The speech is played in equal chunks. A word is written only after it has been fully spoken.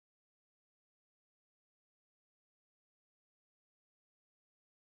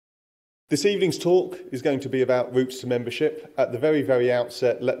This evening's talk is going to be about routes to membership. At the very, very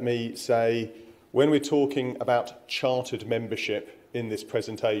outset, let me say, when we're talking about chartered membership in this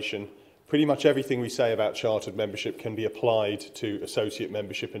presentation, pretty much everything we say about chartered membership can be applied to associate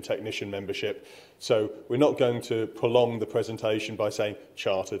membership and technician membership. So we're not going to prolong the presentation by saying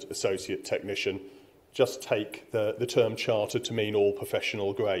chartered, associate, technician. Just take the term chartered to mean all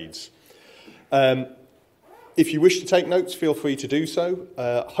professional grades. If you wish to take notes, feel free to do so.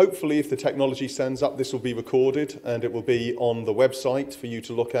 Hopefully, if the technology stands up, this will be recorded and it will be on the website for you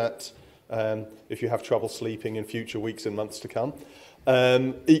to look at if you have trouble sleeping in future weeks and months to come.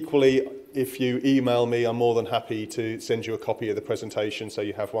 Equally, if you email me, I'm more than happy to send you a copy of the presentation so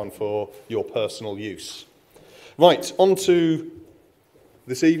you have one for your personal use. Right, on to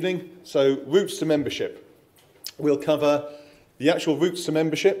this evening. So, routes to membership. We'll cover the actual routes to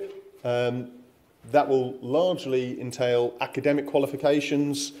membership. That will largely entail academic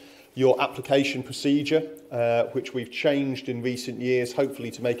qualifications, your application procedure, which we've changed in recent years,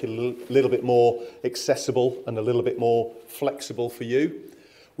 hopefully to make it a little bit more accessible and a little bit more flexible for you.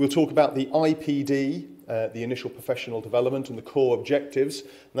 We'll talk about the IPD, the initial professional development, and the core objectives.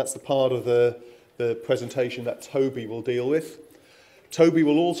 And that's the part of the presentation that Toby will deal with. Toby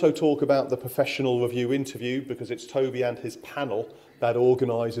will also talk about the professional review interview, because it's Toby and his panel that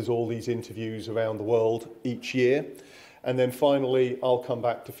organises all these interviews around the world each year. And then finally, I'll come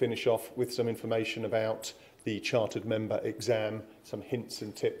back to finish off with some information about the Chartered Member exam, some hints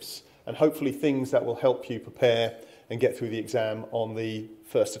and tips, and hopefully things that will help you prepare and get through the exam on the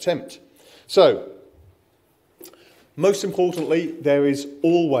first attempt. So, most importantly, there is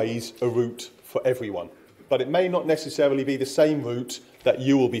always a route for everyone, but it may not necessarily be the same route that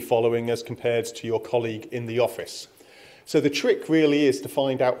you will be following as compared to your colleague in the office. So the trick really is to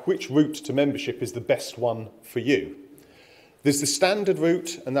find out which route to membership is the best one for you. There's the standard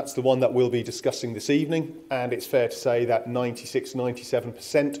route, and that's the one that we'll be discussing this evening, and it's fair to say that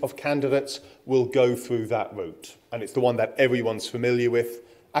 96–97% of candidates will go through that route. And it's the one that everyone's familiar with: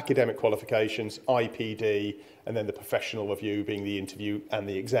 academic qualifications, IPD, and then the professional review being the interview and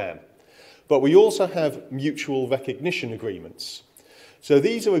the exam. But we also have mutual recognition agreements. So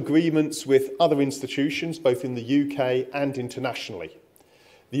these are agreements with other institutions, both in the UK and internationally.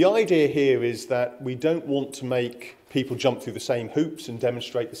 The idea here is that we don't want to make people jump through the same hoops and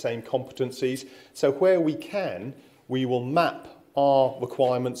demonstrate the same competencies. So where we can, we will map our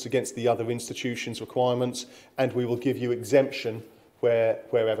requirements against the other institutions' requirements, and we will give you exemption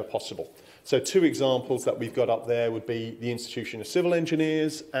wherever possible. So two examples that we've got up there would be the Institution of Civil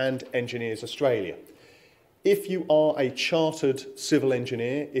Engineers and Engineers Australia. If you are a chartered civil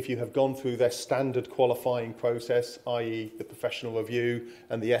engineer, if you have gone through their standard qualifying process, i.e. the professional review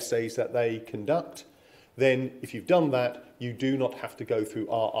and the essays that they conduct, then if you've done that, you do not have to go through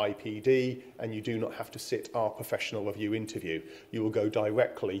our IPD and you do not have to sit our professional review interview. You will go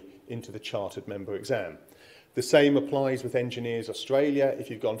directly into the chartered member exam. The same applies with Engineers Australia. If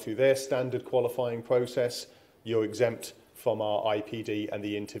you've gone through their standard qualifying process, you're exempt from our IPD and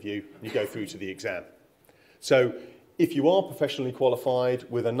the interview, and you go through to the exam. So if you are professionally qualified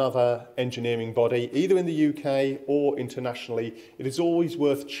with another engineering body, either in the UK or internationally, it is always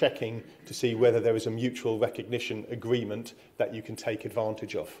worth checking to see whether there is a mutual recognition agreement that you can take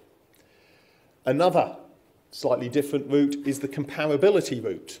advantage of. Another slightly different route is the comparability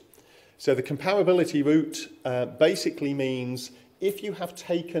route. So the comparability route basically means if you have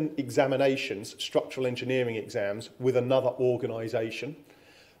taken examinations, structural engineering exams, with another organisation,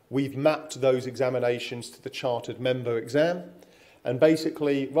 we've mapped those examinations to the chartered member exam, and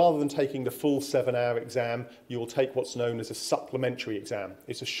basically, rather than taking the full 7-hour exam, you will take what's known as a supplementary exam.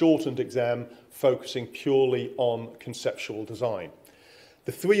 It's a shortened exam focusing purely on conceptual design.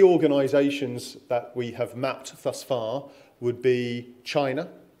 The three organisations that we have mapped thus far would be China,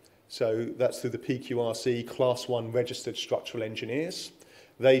 so that's through the PQRC Class 1 registered structural engineers.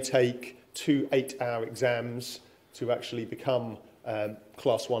 They take 2 8-hour exams to actually become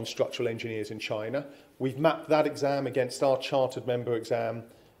Class 1 structural engineers in China. We've mapped that exam against our chartered member exam,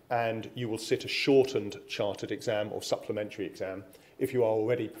 and you will sit a shortened chartered exam or supplementary exam if you are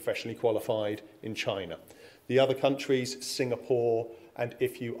already professionally qualified in China. The other countries, Singapore, and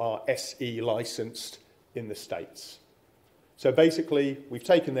if you are SE licensed in the States. So basically, we've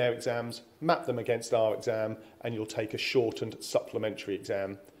taken their exams, mapped them against our exam, and you'll take a shortened supplementary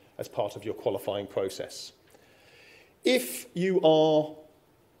exam as part of your qualifying process. If you are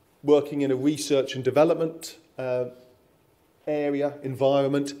working in a research and development area,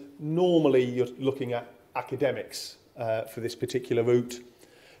 environment, normally you're looking at academics for this particular route,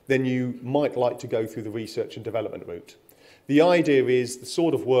 then you might like to go through the research and development route. The idea is the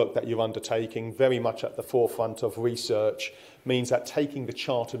sort of work that you're undertaking, very much at the forefront of research, means that taking the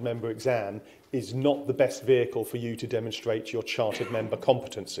chartered member exam is not the best vehicle for you to demonstrate your chartered member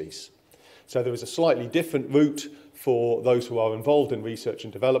competencies. So there is a slightly different route for those who are involved in research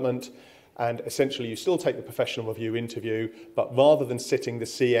and development, and essentially you still take the professional review interview, but rather than sitting the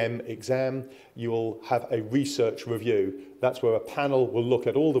CM exam, you will have a research review. That's where a panel will look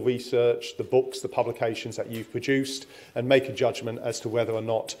at all the research, the books, the publications that you've produced, and make a judgment as to whether or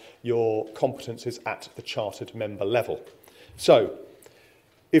not your competence is at the chartered member level. So,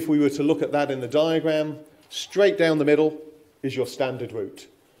 if we were to look at that in the diagram, straight down the middle is your standard route.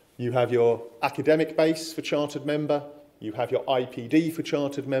 You have your academic base for chartered member, you have your IPD for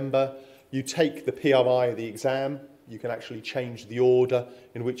chartered member, you take the PRI, the exam, you can actually change the order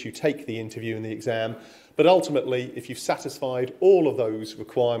in which you take the interview and the exam, but ultimately, if you've satisfied all of those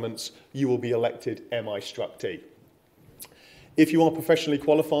requirements, you will be elected IStructE. If you are professionally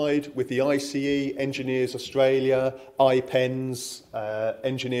qualified with the ICE, Engineers Australia, IPENS,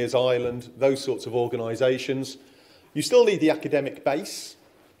 Engineers Ireland, those sorts of organisations, you still need the academic base,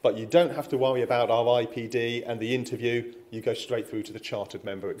 but you don't have to worry about our IPD and the interview. You go straight through to the chartered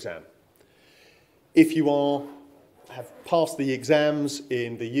member exam. If you have passed the exams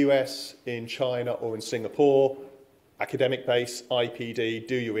in the US, in China or in Singapore, academic base, IPD,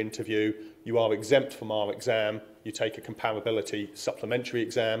 do your interview, you are exempt from our exam, you take a comparability supplementary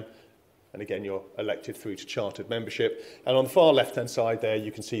exam, and again you're elected through to chartered membership. And on the far left-hand side there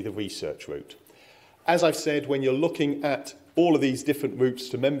you can see the research route. As I've said, when you're looking at all of these different routes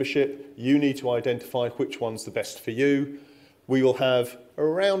to membership, you need to identify which one's the best for you. We will have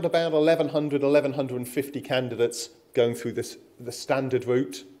around about 1,100, 1,150 candidates going through the standard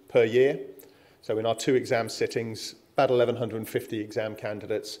route per year. So in our 2 exam sittings, about 1,150 exam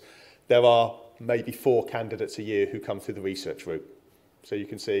candidates. There are maybe 4 candidates a year who come through the research route. So you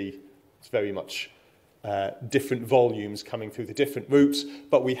can see it's very much different volumes coming through the different routes,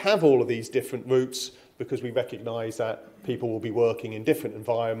 but we have all of these different routes because we recognise that people will be working in different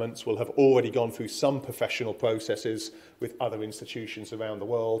environments, will have already gone through some professional processes with other institutions around the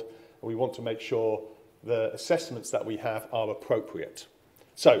world, and we want to make sure the assessments that we have are appropriate.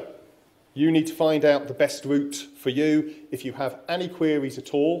 So, you need to find out the best route for you. If you have any queries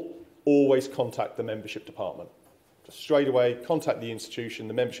at all, always contact the membership department. Just straight away, contact the institution,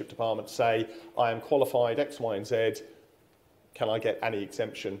 the membership department, say, I am qualified X, Y, and Z. Can I get any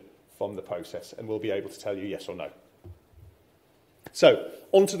exemption from the process? And we'll be able to tell you yes or no. So,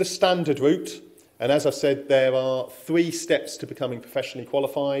 onto the standard route. And as I said, there are 3 steps to becoming professionally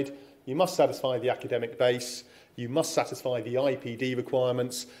qualified. You must satisfy the academic base, you must satisfy the IPD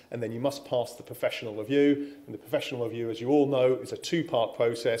requirements, and then you must pass the professional review. And the professional review, as you all know, is a 2-part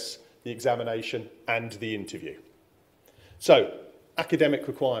process, the examination and the interview. So, academic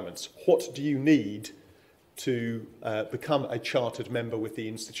requirements. What do you need to become a chartered member with the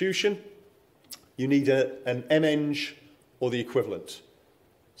institution? You need an MEng or the equivalent.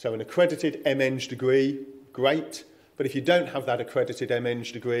 So an accredited MEng degree, great, but if you don't have that accredited MEng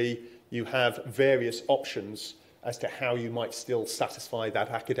degree, you have various options as to how you might still satisfy that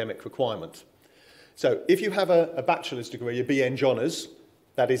academic requirement. So if you have a bachelor's degree, a BEng honours,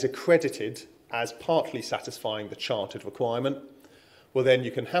 that is accredited as partly satisfying the chartered requirement, well then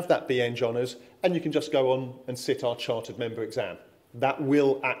you can have that BEng honours and you can just go on and sit our chartered member exam. That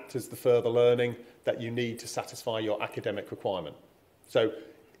will act as the further learning that you need to satisfy your academic requirement. So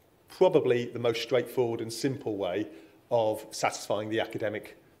probably the most straightforward and simple way of satisfying the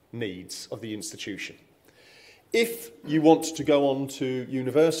academic needs of the institution. If you want to go on to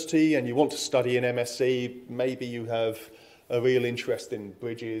university and you want to study an MSc, maybe you have a real interest in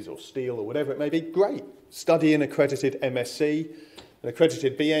bridges or steel or whatever it may be, great. Study an accredited MSc, an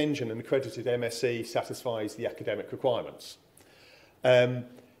accredited BEng and an accredited MSc satisfies the academic requirements.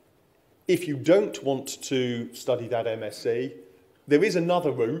 If you don't want to study that MSc, there is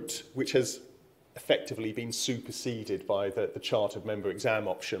another route which has effectively been superseded by the chartered member exam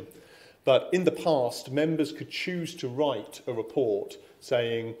option. But in the past, members could choose to write a report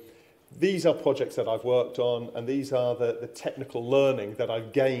saying, these are projects that I've worked on and these are the technical learning that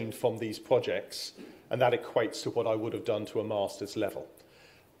I've gained from these projects, and that equates to what I would have done to a master's level.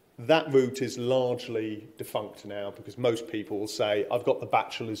 That route is largely defunct now because most people will say, I've got the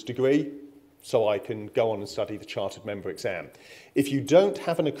bachelor's degree, so I can go on and study the chartered member exam. If you don't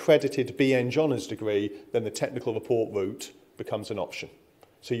have an accredited BEng honours degree, then the technical report route becomes an option.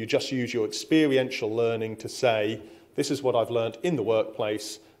 So you just use your experiential learning to say, this is what I've learned in the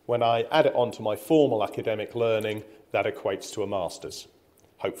workplace. When I add it onto my formal academic learning, that equates to a master's,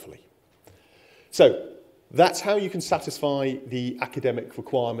 hopefully. So, That's how you can satisfy the academic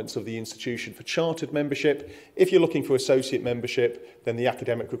requirements of the institution for chartered membership. If you're looking for associate membership, then the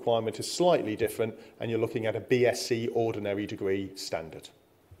academic requirement is slightly different, and you're looking at a BSc ordinary degree standard.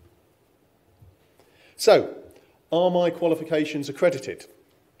 So, are my qualifications accredited?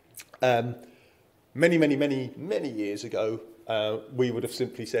 Many years ago, we would have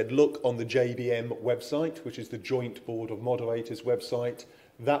simply said, look on the JBM website, which is the Joint Board of Moderators website.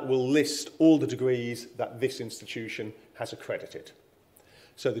 That will list all the degrees that this institution has accredited.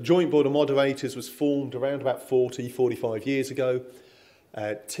 So the Joint Board of Moderators was formed around about 45 years ago.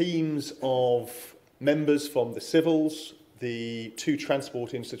 Teams of members from the civils, the two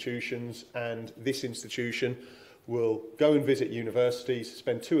transport institutions and this institution will go and visit universities,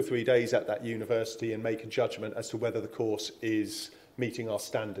 spend 2 or 3 days at that university and make a judgment as to whether the course is meeting our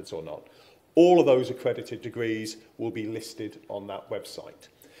standards or not. All of those accredited degrees will be listed on that website.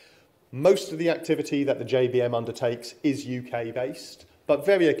 Most of the activity that the JBM undertakes is UK-based, but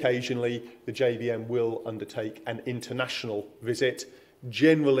very occasionally the JBM will undertake an international visit,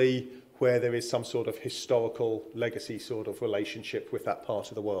 generally where there is some sort of historical legacy sort of relationship with that part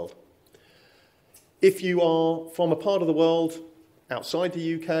of the world. If you are from a part of the world outside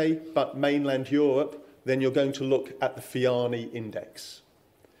the UK, but mainland Europe, then you're going to look at the FIANI index.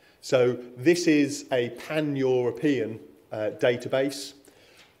 So this is a pan-European database.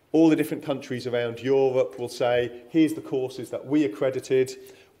 All the different countries around Europe will say, here's the courses that we accredited,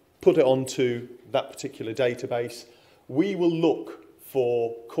 put it onto that particular database. We will look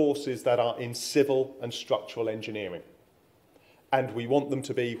for courses that are in civil and structural engineering. And we want them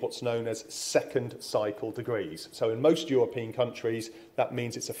to be what's known as second cycle degrees. So in most European countries, that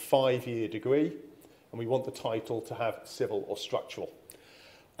means it's a 5-year degree, and we want the title to have civil or structural.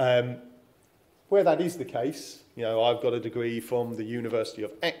 Where that is the case, you know, I've got a degree from the University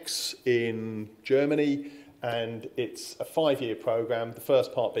of X in Germany, and it's a 5-year program, the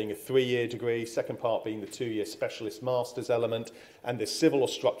first part being a 3-year degree, second part being the 2-year specialist master's element, and there's civil or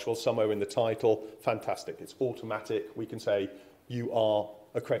structural somewhere in the title. Fantastic, it's automatic. We can say you are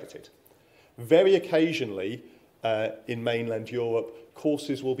accredited. Very occasionally, in mainland Europe,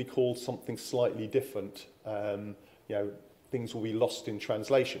 courses will be called something slightly different. You know, things will be lost in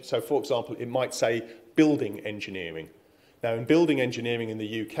translation. So, for example, it might say building engineering. Now, in building engineering in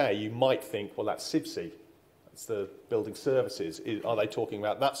the UK, you might think, well, that's CIBSE. That's the building services. Are they talking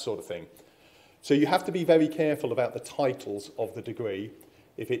about that sort of thing? So you have to be very careful about the titles of the degree.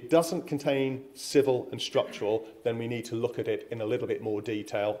 If it doesn't contain civil and structural, then we need to look at it in a little bit more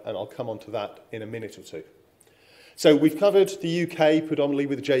detail, and I'll come on to that in a minute or two. So we've covered the UK predominantly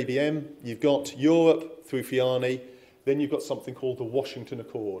with JBM. You've got Europe through FIANI. Then you've got something called the Washington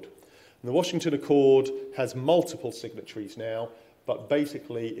Accord. And the Washington Accord has multiple signatories now, but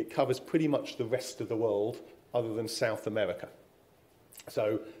basically it covers pretty much the rest of the world other than South America.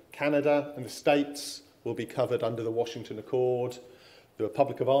 So Canada and the States will be covered under the Washington Accord. The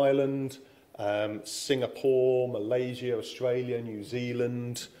Republic of Ireland, Singapore, Malaysia, Australia, New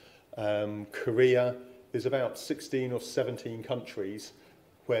Zealand, Korea. There's about 16 or 17 countries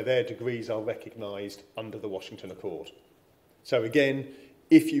where their degrees are recognised under the Washington Accord. So again,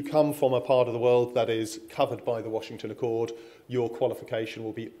 if you come from a part of the world that is covered by the Washington Accord, your qualification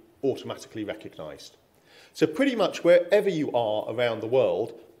will be automatically recognised. So pretty much wherever you are around the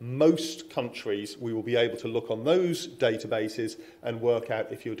world, most countries, we will be able to look on those databases and work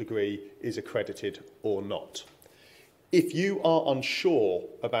out if your degree is accredited or not. If you are unsure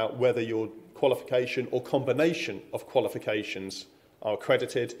about whether your qualification or combination of qualifications are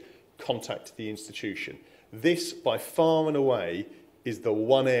accredited, contact the institution. This, by far and away, is the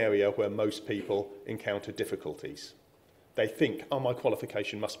one area where most people encounter difficulties. They think, oh, my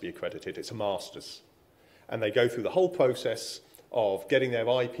qualification must be accredited, it's a master's. And they go through the whole process of getting their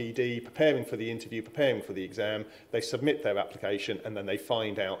IPD, preparing for the interview, preparing for the exam, they submit their application, and then they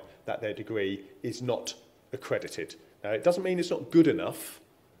find out that their degree is not accredited. Now, it doesn't mean it's not good enough,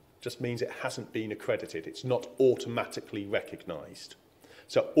 it just means it hasn't been accredited. It's not automatically recognised.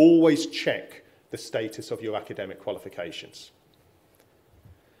 So always check the status of your academic qualifications.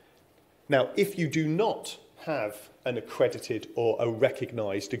 Now, if you do not have an accredited or a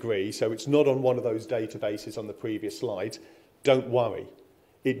recognised degree, so it's not on one of those databases on the previous slide, don't worry.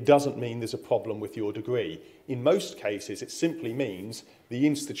 It doesn't mean there's a problem with your degree. In most cases, it simply means the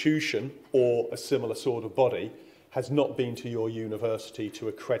institution or a similar sort of body has not been to your university to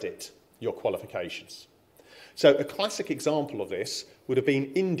accredit your qualifications. So a classic example of this would have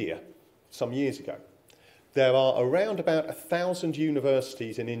been India some years ago. There are around about 1,000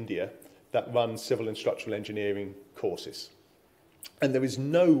 universities in India that run civil and structural engineering courses. And there is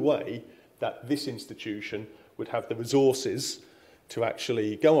no way that this institution would have the resources to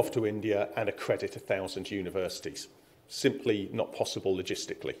actually go off to India and accredit 1,000 universities. Simply not possible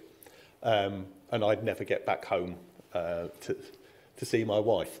logistically. And I'd never get back home to see my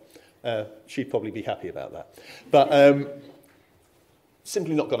wife. She'd probably be happy about that. But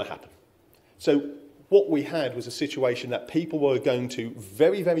simply not going to happen. So what we had was a situation that people were going to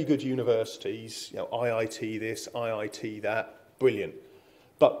very, very good universities, you know, IIT this, IIT that, brilliant.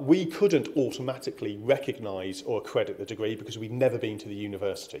 But we couldn't automatically recognise or accredit the degree because we'd never been to the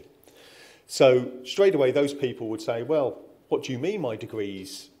university. So straight away those people would say, well, what do you mean my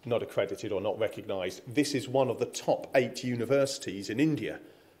degree's not accredited or not recognised? This is one of the top 8 universities in India.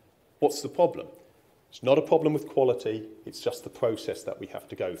 What's the problem? It's not a problem with quality, it's just the process that we have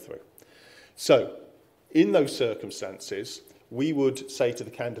to go through. So, in those circumstances, we would say to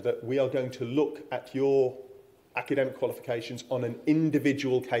the candidate, we are going to look at your academic qualifications on an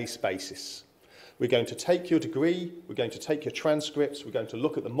individual case basis. We're going to take your degree, we're going to take your transcripts, we're going to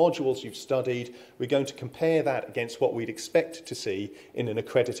look at the modules you've studied, we're going to compare that against what we'd expect to see in an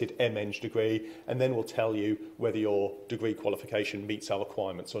accredited MEng degree, and then we'll tell you whether your degree qualification meets our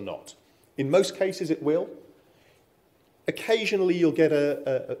requirements or not. In most cases it will. Occasionally you'll get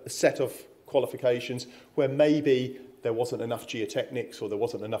a set of qualifications where maybe there wasn't enough geotechnics or there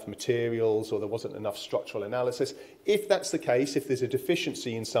wasn't enough materials or there wasn't enough structural analysis. If that's the case, if there's a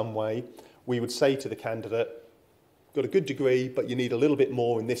deficiency in some way, we would say to the candidate, got a good degree, but you need a little bit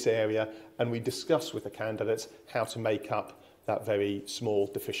more in this area, and we discuss with the candidates how to make up that very small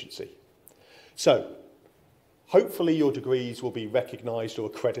deficiency. So, hopefully your degrees will be recognised or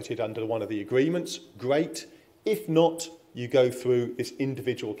accredited under one of the agreements. Great. If not, you go through this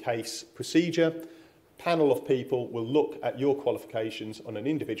individual case procedure. Panel of people will look at your qualifications on an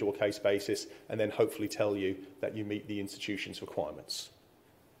individual case basis and then hopefully tell you that you meet the institution's requirements.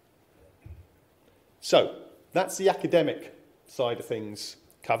 So, that's the academic side of things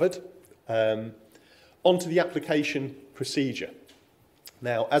covered. Onto the application procedure.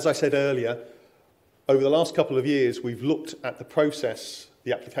 Now, as I said earlier, over the last couple of years, we've looked at the process,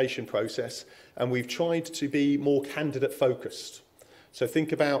 the application process, and we've tried to be more candidate focused. So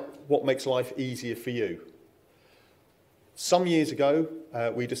think about what makes life easier for you. Some years ago,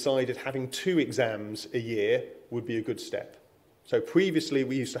 we decided having 2 exams a year would be a good step. So previously,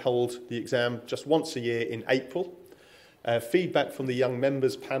 we used to hold the exam just once a year in April. Feedback from the young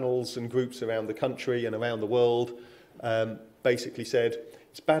members, panels and groups around the country and around the world basically said,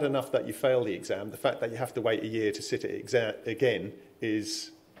 it's bad enough that you fail the exam. The fact that you have to wait a year to sit it again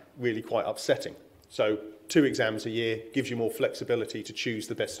is really quite upsetting. So 2 exams a year gives you more flexibility to choose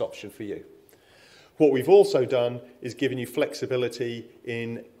the best option for you. What we've also done is given you flexibility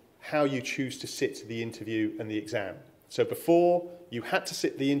in how you choose to sit the interview and the exam. So before, you had to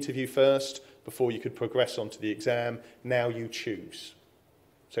sit the interview first before you could progress onto the exam. Now you choose.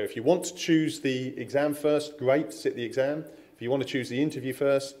 So if you want to choose the exam first, great, sit the exam. If you want to choose the interview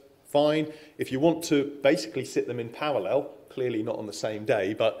first, fine. If you want to basically sit them in parallel, clearly not on the same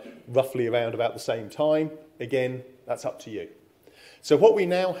day, but roughly around about the same time, again, that's up to you. So what we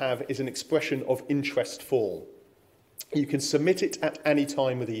now have is an expression of interest form. You can submit it at any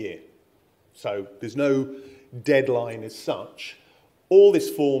time of the year. So there's no deadline as such. All this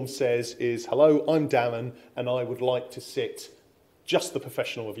form says is, hello, I'm Darren, and I would like to sit just the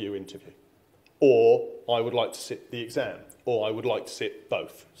professional review interview. Or I would like to sit the exam. Or I would like to sit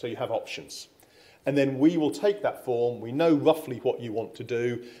both. So you have options. And then we will take that form, we know roughly what you want to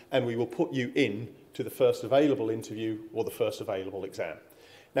do, and we will put you in to the first available interview or the first available exam.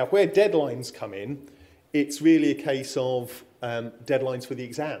 Now, where deadlines come in, it's really a case of deadlines for the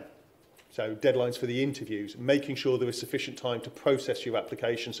exam. So deadlines for the interviews, making sure there is sufficient time to process your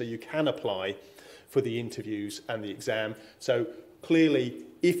application so you can apply for the interviews and the exam. So clearly,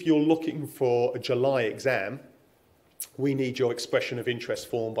 if you're looking for a July exam, we need your expression of interest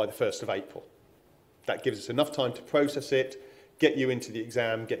form by the 1st of April. That gives us enough time to process it, get you into the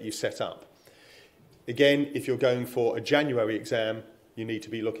exam, get you set up. Again, if you're going for a January exam, you need to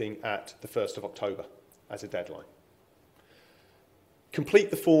be looking at the 1st of October as a deadline.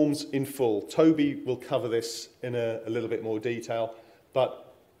 Complete the forms in full. Toby will cover this in a little bit more detail,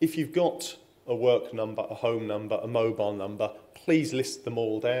 but if you've got a work number, a home number, a mobile number, please list them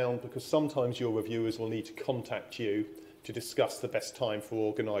all down because sometimes your reviewers will need to contact you to discuss the best time for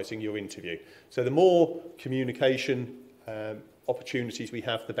organising your interview. So the more communication opportunities we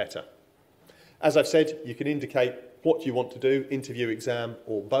have, the better. As I've said, you can indicate what you want to do, interview, exam,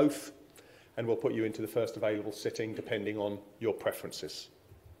 or both, and we'll put you into the first available sitting depending on your preferences.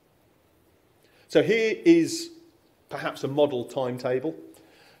 So here is perhaps a model timetable.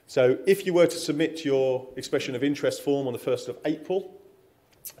 So if you were to submit your expression of interest form on the 1st of April,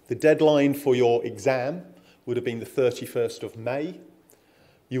 the deadline for your exam would have been the 31st of May.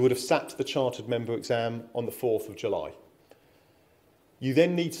 You would have sat the Chartered Member exam on the 4th of July. You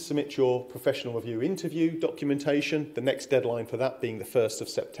then need to submit your professional review interview documentation, the next deadline for that being the 1st of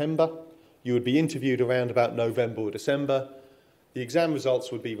September. You would be interviewed around about November or December. The exam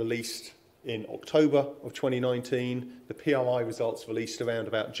results would be released in October of 2019, the PRI results released around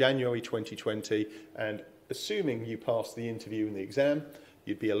about January 2020, and assuming you pass the interview and the exam,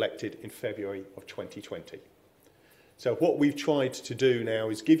 you'd be elected in February of 2020. So what we've tried to do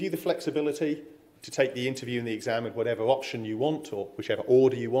now is give you the flexibility to take the interview and the exam in whatever option you want or whichever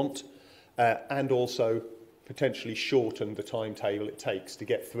order you want, and also potentially shorten the timetable it takes to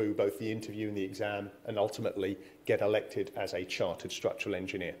get through both the interview and the exam and ultimately get elected as a chartered structural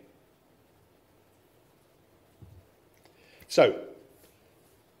engineer. So,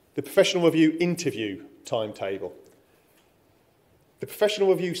 the professional review interview timetable. The professional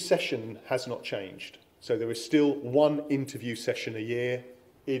review session has not changed. So there is still one interview session a year.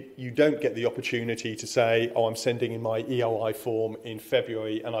 You don't get the opportunity to say, oh, I'm sending in my EOI form in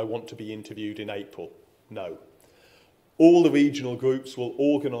February and I want to be interviewed in April. No. All the regional groups will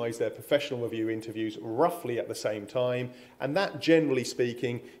organise their professional review interviews roughly at the same time, and that, generally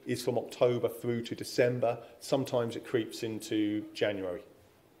speaking, is from October through to December. Sometimes it creeps into January.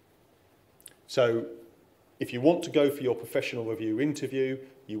 So if you want to go for your professional review interview,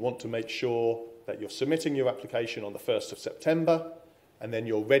 you want to make sure that you're submitting your application on the 1st of September, and then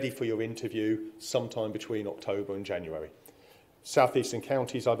you're ready for your interview sometime between October and January. South Eastern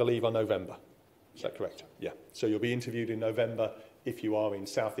counties, I believe, are November. Is that correct? Yeah. So you'll be interviewed in November if you are in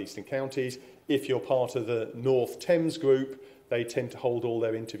South Eastern counties. If you're part of the North Thames group, they tend to hold all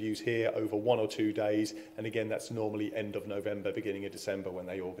their interviews here over 1 or 2 days. And again, that's normally end of November, beginning of December when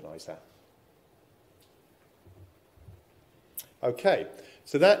they organise that. Okay,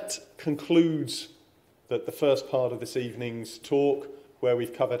 so that concludes the first part of this evening's talk, where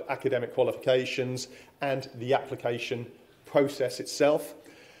we've covered academic qualifications and the application process itself.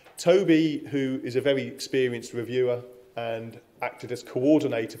 Toby, who is a very experienced reviewer and acted as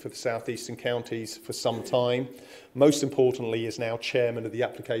coordinator for the South Eastern counties for some time, most importantly is now chairman of the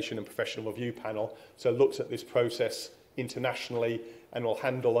Application and Professional Review Panel, so looks at this process internationally and will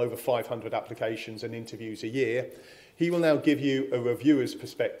handle over 500 applications and interviews a year. He will now give you a reviewer's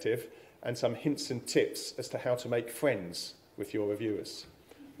perspective and some hints and tips as to how to make friends with your reviewers.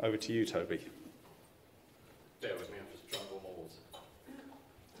 Over to you, Toby. Bear with me, I'm just trying warm walls.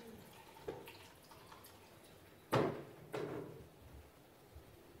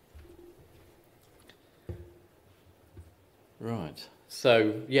 Right,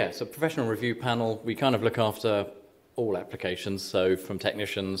 so a professional review panel. We kind of look after all applications, so from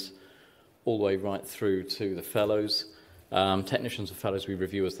technicians all the way right through to the fellows. Technicians and fellows we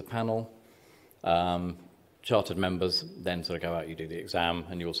review as the panel. Chartered members then sort of go out, you do the exam,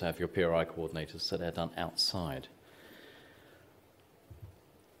 and you also have your PRI coordinators, so they're done outside.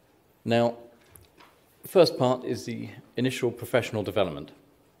 Now, the first part is the initial professional development.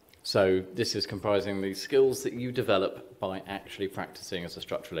 So this is comprising the skills that you develop by actually practicing as a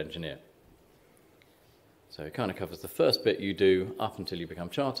structural engineer. So it kind of covers the first bit you do up until you become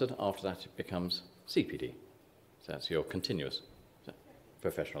chartered. After that, it becomes CPD. So that's your continuous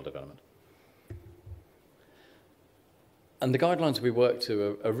professional development. And the guidelines we work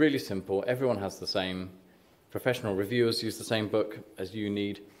to are really simple. Everyone has the same. Professional reviewers use the same book as you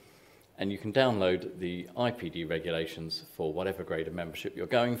need. And you can download the IPD regulations for whatever grade of membership you're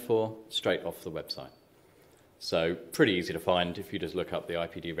going for straight off the website. So pretty easy to find if you just look up the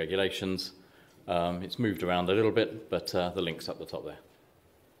IPD regulations. It's moved around a little bit, but the link's up the top there.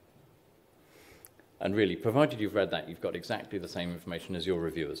 And really, provided you've read that, you've got exactly the same information as your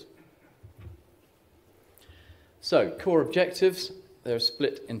reviewers. So, core objectives, they're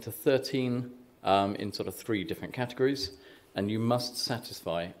split into 13 in sort of 3 different categories, and you must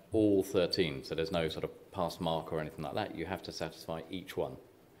satisfy all 13. So there's no sort of pass mark or anything like that. You have to satisfy each one.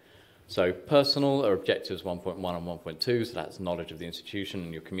 So personal are objectives 1.1 and 1.2, so that's knowledge of the institution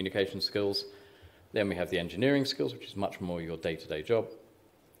and your communication skills. Then we have the engineering skills, which is much more your day-to-day job.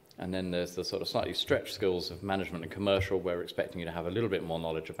 And then there's the sort of slightly stretched skills of management and commercial, where we're expecting you to have a little bit more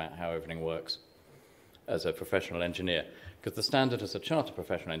knowledge about how everything works as a professional engineer. Because the standard as a chartered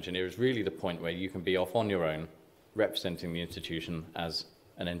professional engineer is really the point where you can be off on your own, representing the institution as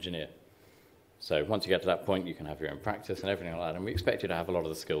an engineer. So once you get to that point, you can have your own practice and everything like that, and we expect you to have a lot of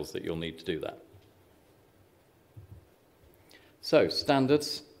the skills that you'll need to do that. So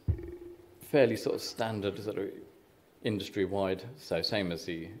standards, fairly sort of standard sort of industry-wide, so same as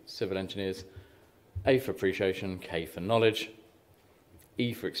the civil engineers. A for appreciation, K for knowledge,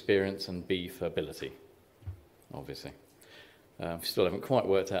 E for experience, and B for ability, obviously. We still haven't quite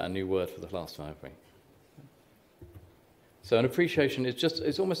worked out a new word for the last one, have we? So an appreciation is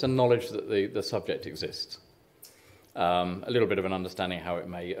it's almost a knowledge that the subject exists. A little bit of an understanding how it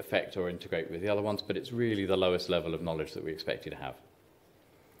may affect or integrate with the other ones, but it's really the lowest level of knowledge that we expect you to have.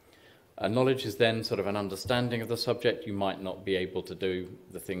 Knowledge is then sort of an understanding of the subject. You might not be able to do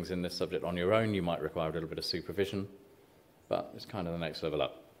the things in this subject on your own. You might require a little bit of supervision, but it's kind of the next level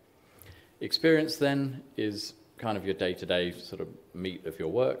up. Experience then is kind of your day-to-day sort of meat of your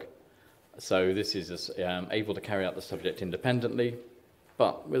work. So this is able to carry out the subject independently,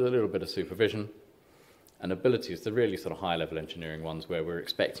 but with a little bit of supervision. And ability is the really sort of high-level engineering ones where we're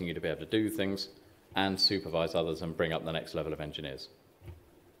expecting you to be able to do things and supervise others and bring up the next level of engineers.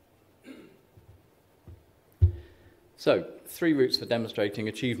 So, 3 routes for demonstrating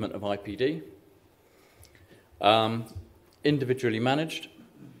achievement of IPD. Individually managed.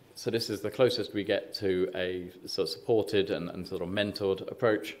 So this is the closest we get to a sort of supported and sort of mentored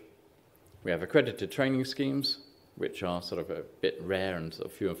approach. We have accredited training schemes, which are sort of a bit rare and sort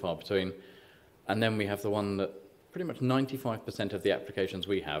of few and far between. And then we have the one that pretty much 95% of the applications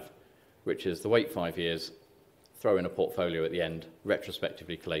we have, which is the wait 5 years, throw in a portfolio at the end,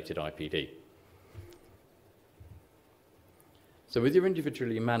 retrospectively collated IPD. So with your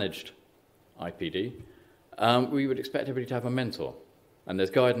individually managed IPD, we would expect everybody to have a mentor. And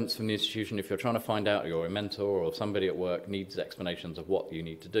there's guidance from the institution if you're trying to find out you're a mentor or somebody at work needs explanations of what you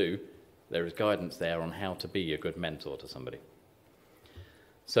need to do, there is guidance there on how to be a good mentor to somebody.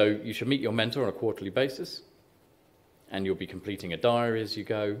 So you should meet your mentor on a quarterly basis, and you'll be completing a diary as you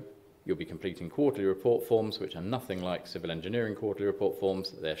go. You'll be completing quarterly report forms, which are nothing like civil engineering quarterly report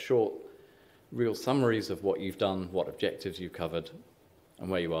forms. They're short, real summaries of what you've done, what objectives you've covered, and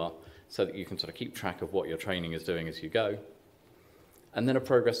where you are, so that you can sort of keep track of what your training is doing as you go. And then a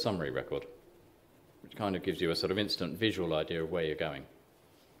progress summary record, which kind of gives you a sort of instant visual idea of where you're going.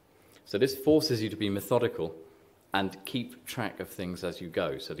 So this forces you to be methodical and keep track of things as you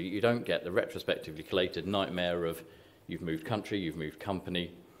go, so that you don't get the retrospectively collated nightmare of you've moved country, you've moved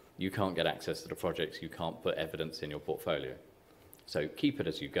company, you can't get access to the projects, you can't put evidence in your portfolio. So keep it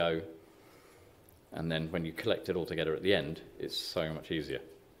as you go, and then when you collect it all together at the end, it's so much easier.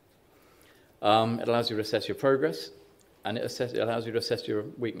 It allows you to assess your progress, and it allows you to assess your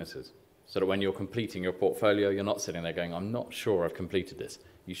weaknesses, so that when you're completing your portfolio, you're not sitting there going, I'm not sure I've completed this.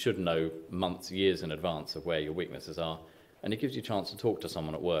 You should know months, years in advance of where your weaknesses are, and it gives you a chance to talk to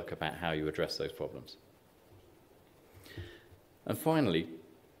someone at work about how you address those problems. And finally,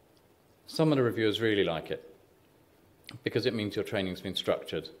 some of the reviewers really like it, because it means your training's been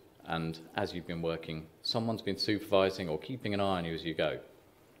structured, and as you've been working, someone's been supervising or keeping an eye on you as you go.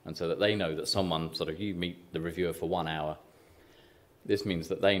 And so that they know that someone, sort of you meet the reviewer for 1 hour, this means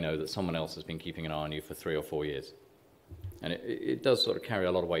that they know that someone else has been keeping an eye on you for 3 or 4 years. And it does sort of carry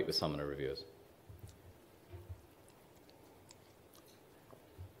a lot of weight with some of the reviewers.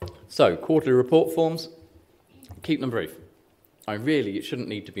 So, quarterly report forms, keep them brief. It shouldn't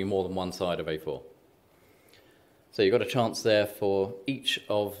need to be more than one side of A4. So you've got a chance there for each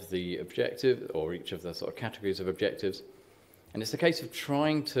of the objective, or each of the sort of categories of objectives. And it's a case of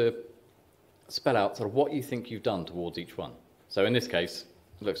trying to spell out sort of what you think you've done towards each one. So in this case,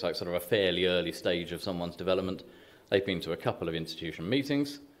 it looks like sort of a fairly early stage of someone's development. They've been to a couple of institution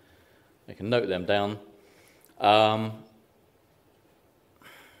meetings. They can note them down. And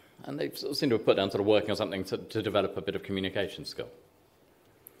they sort of seem to have put down sort of working on something to develop a bit of communication skill.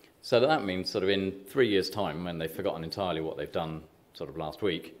 So that means sort of in 3 years' time, when they've forgotten entirely what they've done sort of last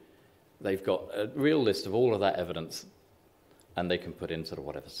week, they've got a real list of all of that evidence, and they can put in sort of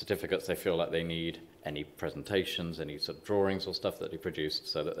whatever certificates they feel like they need, any presentations, any sort of drawings or stuff that they produced,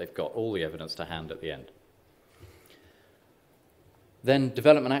 so that they've got all the evidence to hand at the end. Then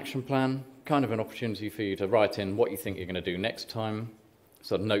development action plan, kind of an opportunity for you to write in what you think you're going to do next time,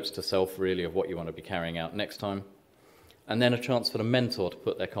 sort of notes to self really of what you want to be carrying out next time, and then a chance for the mentor to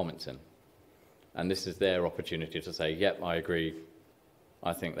put their comments in. And this is their opportunity to say, yep, I agree,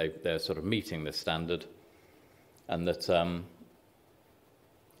 I think they're sort of meeting this standard, and that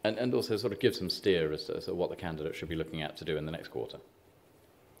and also sort of give some steer as to what the candidate should be looking at to do in the next quarter.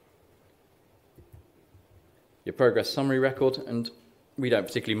 Your progress summary record, and we don't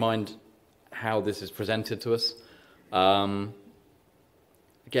particularly mind how this is presented to us.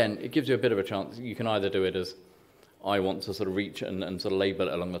 Again, it gives you a bit of a chance. You can either do it as, I want to sort of reach and sort of label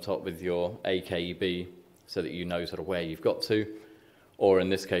it along the top with your AKEB so that you know sort of where you've got to, or in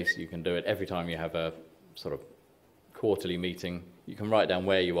this case, you can do it every time you have a sort of quarterly meeting, you can write down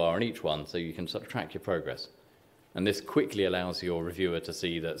where you are on each one so you can sort of track your progress. And this quickly allows your reviewer to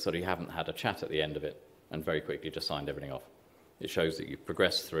see that sort of you haven't had a chat at the end of it and very quickly just signed everything off. It shows that you've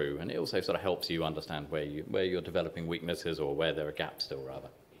progressed through, and it also sort of helps you understand where you're developing weaknesses or where there are gaps still, rather.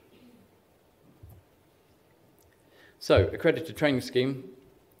 So, accredited training scheme,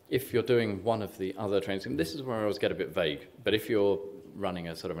 if you're doing one of the other training schemes, this is where I always get a bit vague, but if you're running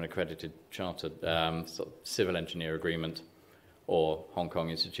a sort of an accredited chartered sort of civil engineer agreement or Hong Kong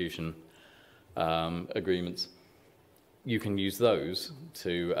institution agreements, you can use those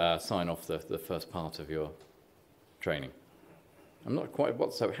to sign off the first part of your training. I'm not quite,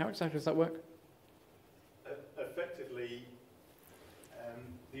 so how exactly does that work? Effectively,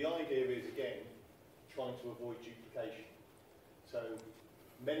 the idea is, again, trying to avoid duplication. So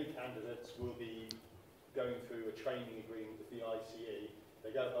many candidates will be going through a training agreement with the ICE. They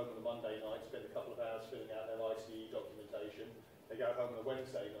go home on a Monday night, spend a couple of hours filling out their ICE documentation. They go home on a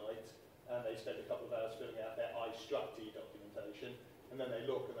Wednesday night, and they spend a couple of hours filling out their IStructE documentation. And then they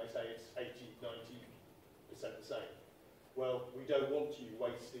look and they say it's 80, 90% the same. Well, we don't want you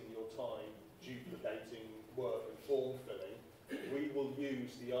wasting your time duplicating work and form filling. We will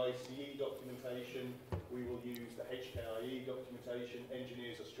use the ICE documentation, we will use the HKIE documentation,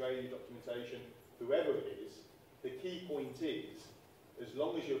 Engineers Australia documentation, whoever it is. The key point is, as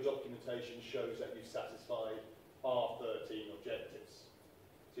long as your documentation shows that you've satisfied our 13 objectives.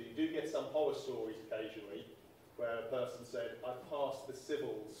 So you do get some horror stories occasionally where a person said, I passed the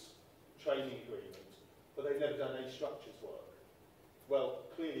civils training agreement, but they've never done any structures work. Well,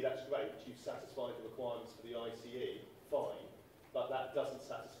 clearly that's great, you've satisfied the requirements for the ICE, fine, but that doesn't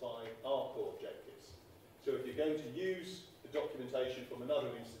satisfy our core objectives. So if you're going to use the documentation from another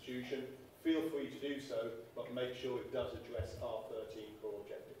institution, feel free to do so, but make sure it does address our 13 core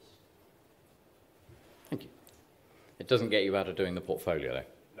objectives. Thank you. It doesn't get you out of doing the portfolio, though?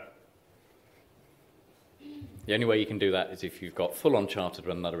 No. The only way you can do that is if you've got full-on chartered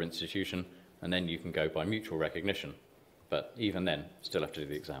with another institution, and then you can go by mutual recognition. But even then, still have to do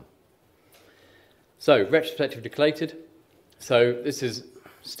the exam. So, retrospectively collated. So this is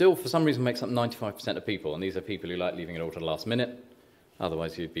still, for some reason, makes up 95% of people, and these are people who like leaving it all to the last minute.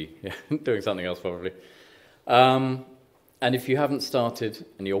 Otherwise, you'd be doing something else, probably. And if you haven't started,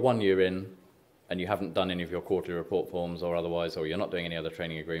 and you're 1 year in, and you haven't done any of your quarterly report forms or otherwise, or you're not doing any other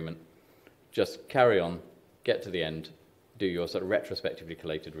training agreement, just carry on, get to the end, do your sort of retrospectively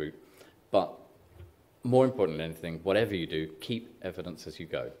collated route. But more important than anything, whatever you do, keep evidence as you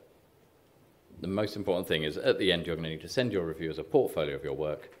go. The most important thing is, at the end, you're going to need to send your reviewers a portfolio of your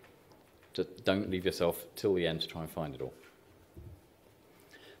work. Just don't leave yourself till the end to try and find it all.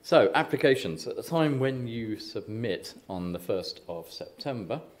 So, applications. At the time when you submit on the 1st of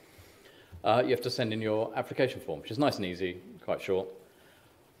September, you have to send in your application form, which is nice and easy, quite short.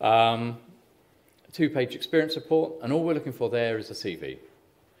 2-page experience report, and all we're looking for there is a CV.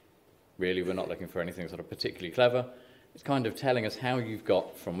 Really, we're not looking for anything sort of particularly clever. It's kind of telling us how you've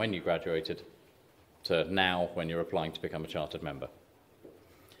got from when you graduated to now when you're applying to become a chartered member.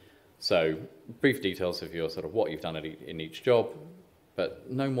 So, brief details of your sort of what you've done in each job, but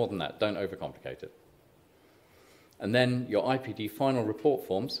no more than that. Don't overcomplicate it. And then your IPD final report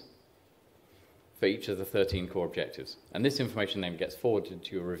forms for each of the 13 core objectives. And this information then gets forwarded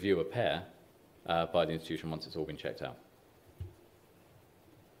to your reviewer pair by the institution once it's all been checked out.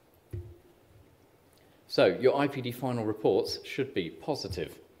 So your IPD final reports should be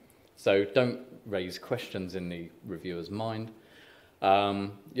positive. So don't raise questions in the reviewer's mind.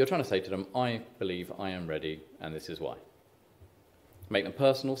 You're trying to say to them, I believe I am ready, and this is why. Make them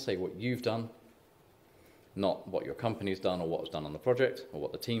personal, say what you've done, not what your company's done or what was done on the project or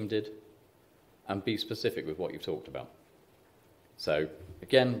what the team did, and be specific with what you've talked about. So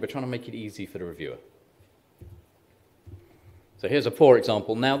again, we're trying to make it easy for the reviewer. So here's a poor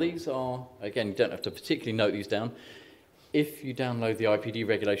example. Now these are, again, you don't have to particularly note these down. If you download the IPD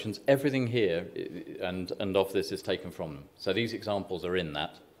regulations, everything here and of this is taken from them. So these examples are in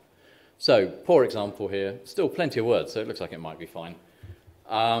that. So, poor example here, still plenty of words, so it looks like it might be fine.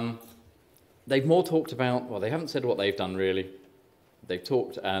 They've more talked about, well, they haven't said what they've done really. They've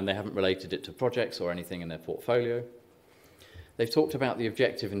talked and they haven't related it to projects or anything in their portfolio. They've talked about the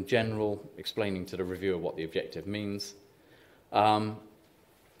objective in general, explaining to the reviewer what the objective means. And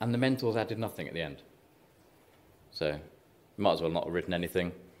the mentors added nothing at the end. So, you might as well not have written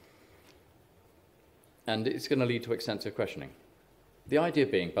anything. And it's going to lead to extensive questioning. The idea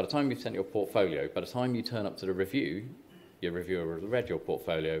being, by the time you've sent your portfolio, by the time you turn up to the review, your reviewer will have read your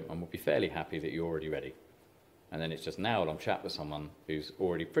portfolio and will be fairly happy that you're already ready. And then it's just now a long chat with someone who's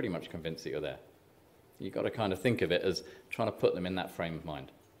already pretty much convinced that you're there. You've got to kind of think of it as trying to put them in that frame of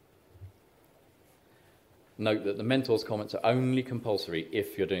mind. Note that the mentor's comments are only compulsory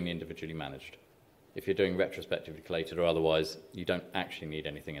if you're doing the individually managed. If you're doing retrospectively collated or otherwise, you don't actually need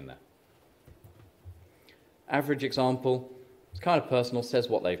anything in there. Average example, it's kind of personal, says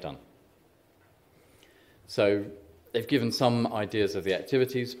what they've done. So they've given some ideas of the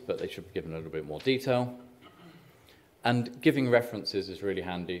activities, but they should be given a little bit more detail. And giving references is really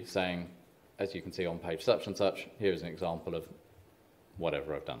handy, saying, as you can see on page such and such, here's an example of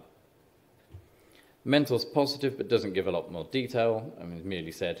whatever I've done. Mentor's positive, but doesn't give a lot more detail. I mean, it's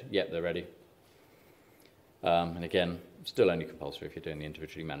merely said, yep, they're ready. And again, still only compulsory if you're doing the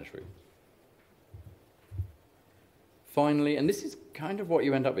individually managed route. Finally, and this is kind of what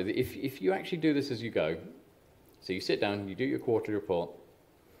you end up with, if you actually do this as you go, so you sit down, you do your quarterly report,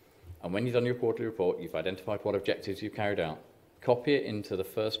 and when you've done your quarterly report, you've identified what objectives you've carried out, copy it into the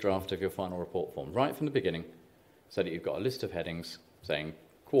first draft of your final report form, right from the beginning, so that you've got a list of headings saying,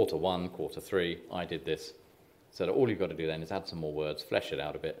 quarter 1, quarter 3, I did this, so that all you've got to do then is add some more words, flesh it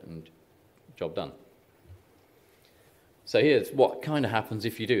out a bit, and job done. So here's what kind of happens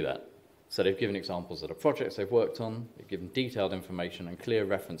if you do that. So they've given examples of the projects they've worked on, they've given detailed information and clear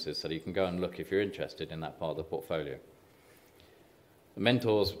references so that you can go and look if you're interested in that part of the portfolio. The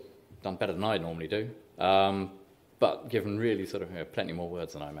mentor's done better than I normally do, but given really sort of plenty more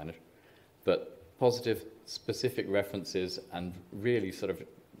words than I manage, but positive, specific references and really sort of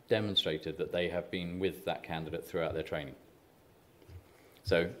demonstrated that they have been with that candidate throughout their training.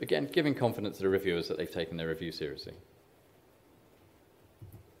 So again, giving confidence to the reviewers that they've taken their review seriously.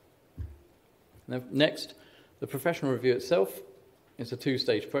 Now, next, the professional review itself is a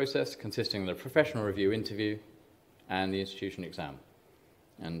two-stage process consisting of the professional review interview and the institution exam.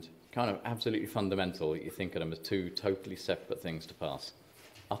 And kind of absolutely fundamental that you think of them as two totally separate things to pass,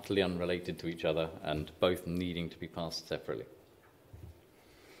 utterly unrelated to each other and both needing to be passed separately.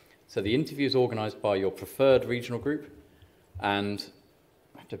 So the interview is organised by your preferred regional group, and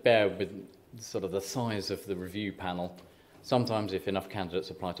to bear with sort of the size of the review panel, sometimes if enough candidates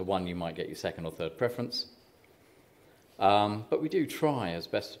apply to one, you might get your second or third preference. But we do try as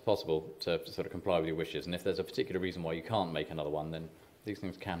best as possible to sort of comply with your wishes, and if there's a particular reason why you can't make another one, then these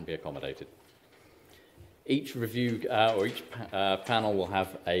things can be accommodated. Each review or each panel will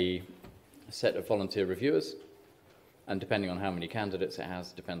have a set of volunteer reviewers, and depending on how many candidates it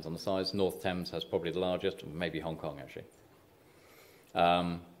has, depends on the size. North Thames has probably the largest, maybe Hong Kong actually.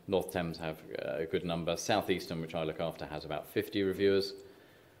 North Thames have a good number. Southeastern, which I look after, has about 50 reviewers.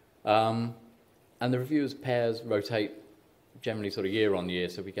 And the reviewers' pairs rotate generally sort of year on year,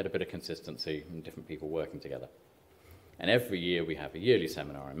 so we get a bit of consistency and different people working together. And every year we have a yearly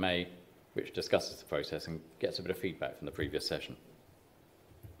seminar in May, which discusses the process and gets a bit of feedback from the previous session.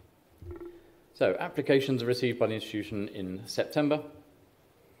 So applications are received by the institution in September.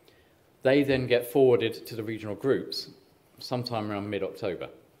 They then get forwarded to the regional groups sometime around mid-October.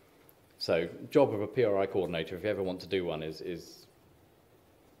 So job of a PRI coordinator, if you ever want to do one, is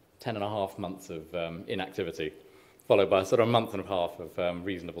 10.5 months of inactivity, followed by sort of a month and a half of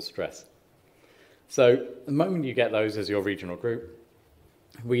reasonable stress. So the moment you get those as your regional group,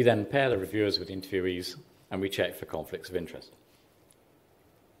 we then pair the reviewers with interviewees and we check for conflicts of interest.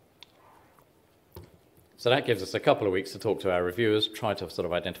 So that gives us a couple of weeks to talk to our reviewers, try to sort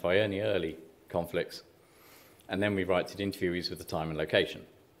of identify any early conflicts, and then we write to the interviewees with the time and location.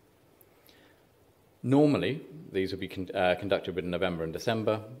 Normally, these will be conducted within November and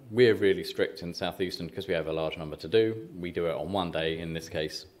December. We're really strict in Southeastern because we have a large number to do. We do it on one day, in this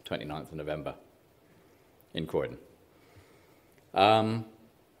case, 29th of November in Croydon. And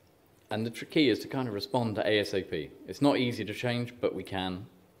the key is to kind of respond to ASAP. It's not easy to change, but we can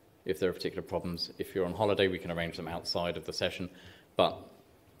if there are particular problems. If you're on holiday, we can arrange them outside of the session, but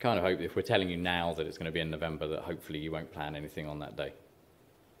kind of hope if we're telling you now that it's going to be in November, that hopefully you won't plan anything on that day.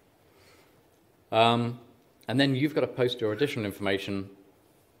 And then you've got to post your additional information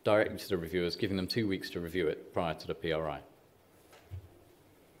directly to the reviewers, giving them 2 weeks to review it prior to the PRI.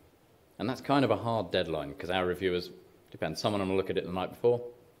 And that's kind of a hard deadline because our reviewers, depends, some of them will look at it the night before,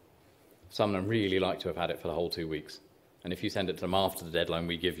 some of them really like to have had it for the whole 2 weeks. And if you send it to them after the deadline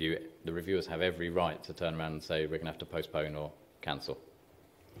we give you, the reviewers have every right to turn around and say, we're going to have to postpone or cancel.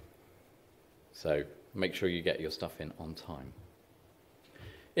 So make sure you get your stuff in on time.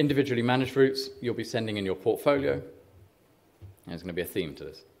 Individually managed routes, you'll be sending in your portfolio. There's going to be a theme to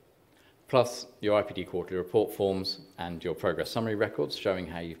this. Plus your IPD quarterly report forms and your progress summary records showing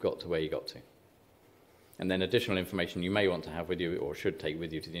how you've got to where you got to. And then additional information you may want to have with you or should take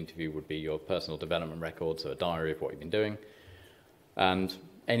with you to the interview would be your personal development records, so a diary of what you've been doing, and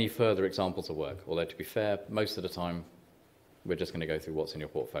any further examples of work. Although, to be fair, most of the time, we're just going to go through what's in your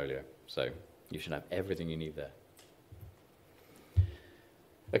portfolio. So you should have everything you need there.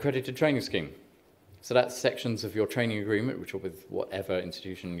 Accredited training scheme. So that's sections of your training agreement, which are with whatever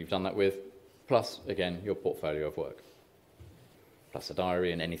institution you've done that with, plus, again, your portfolio of work, plus a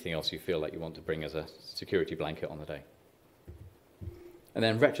diary and anything else you feel like you want to bring as a security blanket on the day. And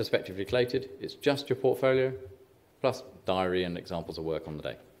then retrospectively collated, it's just your portfolio, plus diary and examples of work on the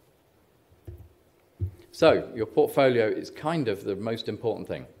day. So your portfolio is kind of the most important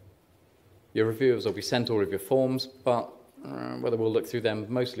thing. Your reviewers will be sent all of your forms, but whether we'll look through them,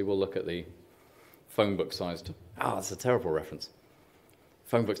 mostly we'll look at the phone book sized. Ah, that's a terrible reference.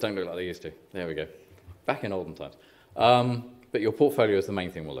 Phone books don't look like they used to. There we go. Back in olden times. But your portfolio is the main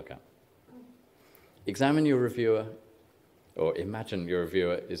thing we'll look at. Examine your reviewer, or imagine your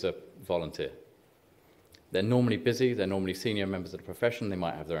reviewer is a volunteer. They're normally busy, they're normally senior members of the profession, they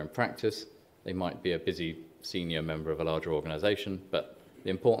might have their own practice, they might be a busy senior member of a larger organization, but the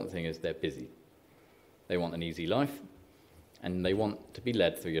important thing is they're busy. They want an easy life, and they want to be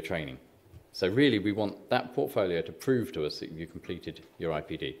led through your training. So really, we want that portfolio to prove to us that you completed your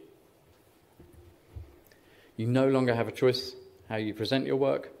IPD. You no longer have a choice how you present your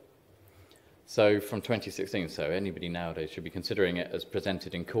work. So from 2016, so anybody nowadays should be considering it as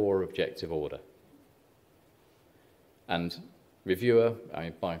presented in core objective order. And reviewer,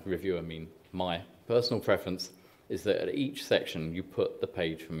 by reviewer I mean my personal preference, is that at each section you put the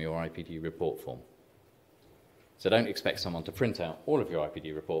page from your IPD report form. So don't expect someone to print out all of your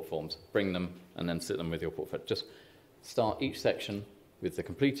IPD report forms, bring them, and then sit them with your portfolio. Just start each section with the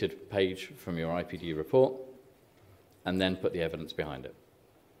completed page from your IPD report, and then put the evidence behind it.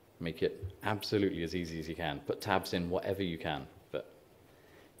 Make it absolutely as easy as you can. Put tabs in whatever you can, but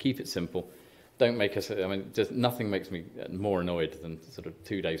keep it simple. Don't make us, I mean, just nothing makes me more annoyed than sort of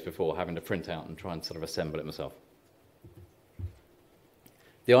 2 days before having to print out and try and sort of assemble it myself.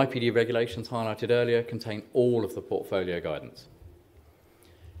 The IPD regulations highlighted earlier contain all of the portfolio guidance.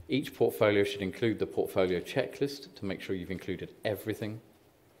 Each portfolio should include the portfolio checklist to make sure you've included everything.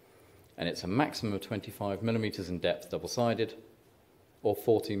 And it's a maximum of 25 millimeters in depth double-sided or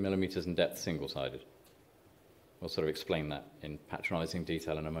 40 millimeters in depth single-sided. We'll sort of explain that in patronizing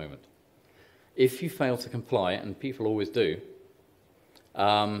detail in a moment. If you fail to comply, and people always do,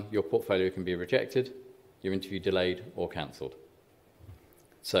 your portfolio can be rejected, your interview delayed or cancelled.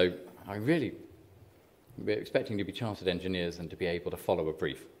 So we're expecting you to be chartered engineers and to be able to follow a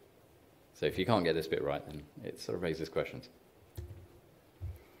brief. So if you can't get this bit right, then it sort of raises questions.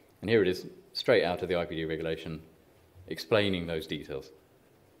 And here it is, straight out of the IPD regulation, explaining those details.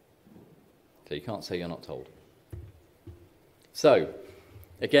 So you can't say you're not told. So,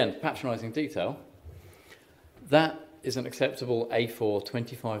 again, patronizing detail, that is an acceptable A4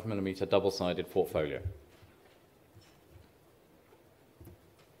 25mm double-sided portfolio.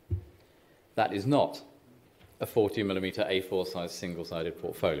 That is not a 40mm A4 size single-sided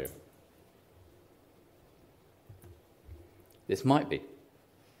portfolio. This might be.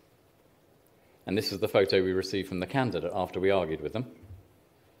 And this is the photo we received from the candidate after we argued with them.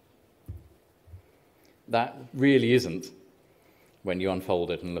 That really isn't when you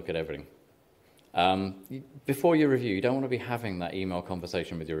unfold it and look at everything. Before your review, you don't want to be having that email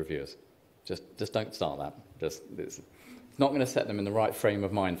conversation with your reviewers. Just don't start that. It's not going to set them in the right frame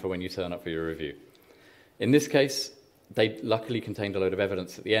of mind for when you turn up for your review. In this case, they luckily contained a load of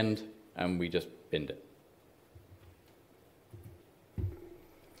evidence at the end, and we just binned it.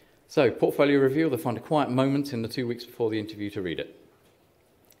 So, portfolio review, they'll find a quiet moment in the 2 weeks before the interview to read it.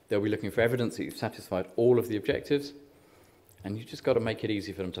 They'll be looking for evidence that you've satisfied all of the objectives, and you've just got to make it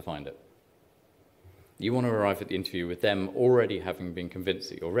easy for them to find it. You want to arrive at the interview with them already having been convinced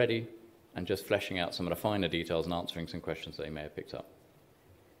that you're ready, and just fleshing out some of the finer details and answering some questions that they may have picked up.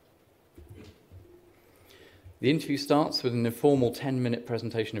 The interview starts with an informal 10-minute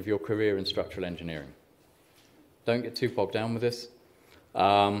presentation of your career in structural engineering. Don't get too bogged down with this.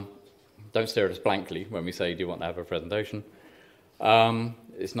 Don't stare at us blankly when we say, do you want to have a presentation?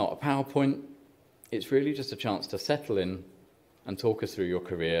 It's not a PowerPoint. It's really just a chance to settle in and talk us through your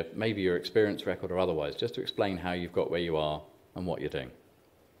career, maybe your experience record or otherwise, just to explain how you've got where you are and what you're doing.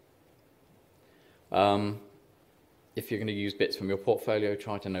 If you're going to use bits from your portfolio,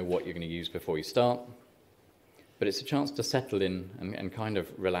 try to know what you're going to use before you start. But it's a chance to settle in and kind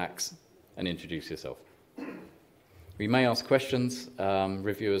of relax and introduce yourself. We may ask questions.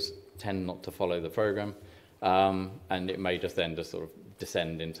 Reviewers tend not to follow the program, and it may just then just sort of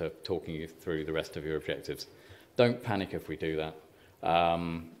descend into talking you through the rest of your objectives. Don't panic if we do that.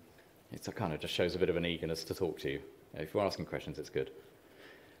 It kind of just shows a bit of an eagerness to talk to you. If you're asking questions, it's good.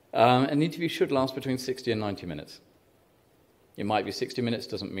 An interview should last between 60 and 90 minutes. It might be 60 minutes,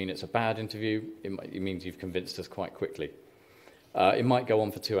 doesn't mean it's a bad interview. It means you've convinced us quite quickly. It might go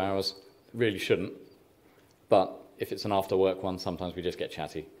on for 2 hours, really shouldn't. But if it's an after-work one, sometimes we just get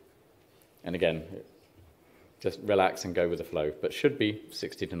chatty. And again, just relax and go with the flow, but should be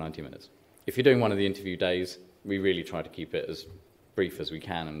 60 to 90 minutes. If you're doing one of the interview days, we really try to keep it as brief as we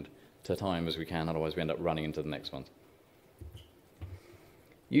can and to time as we can, otherwise we end up running into the next one.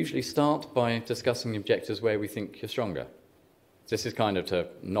 Usually start by discussing the objectives where we think you're stronger. This is kind of to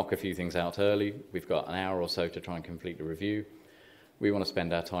knock a few things out early. We've got an hour or so to try and complete the review. We want to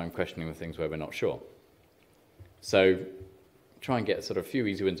spend our time questioning the things where we're not sure. So try and get sort of a few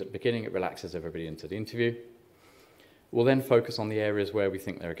easy wins at the beginning. It relaxes everybody into the interview. We'll then focus on the areas where we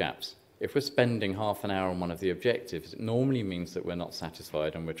think there are gaps. If we're spending half an hour on one of the objectives, it normally means that we're not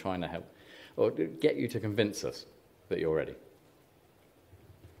satisfied and we're trying to help or get you to convince us that you're ready.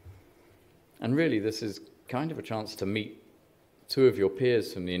 And really, this is kind of a chance to meet two of your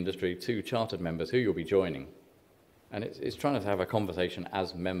peers from the industry, two chartered members who you'll be joining. And it's trying to have a conversation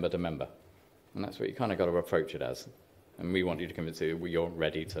as member to member. And that's what you kind of got to approach it as. And we want you to convince you that you're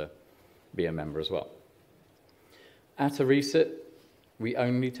ready to be a member as well. At a resit, we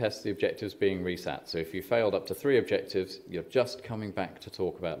only test the objectives being resat. So if you failed up to 3 objectives, you're just coming back to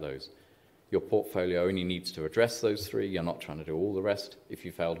talk about those. Your portfolio only needs to address those 3. You're not trying to do all the rest. If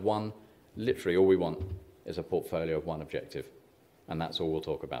you failed 1, literally all we want is a portfolio of 1 objective. And that's all we'll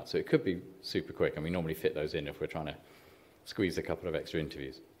talk about. So it could be super quick, and we normally fit those in if we're trying to squeeze a couple of extra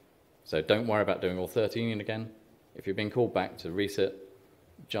interviews. So don't worry about doing all 13 again. If you're being called back to resit,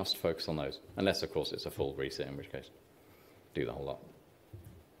 just focus on those. Unless, of course, it's a full resit, in which case, do the whole lot.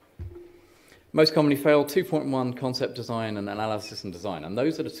 Most commonly fail 2.1 concept design and analysis and design. And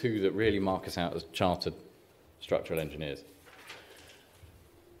those are the 2 that really mark us out as chartered structural engineers.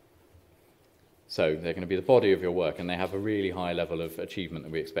 So they're going to be the body of your work, and they have a really high level of achievement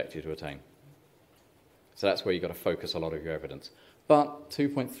that we expect you to attain. So that's where you've got to focus a lot of your evidence. But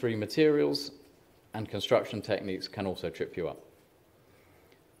 2.3 materials and construction techniques can also trip you up.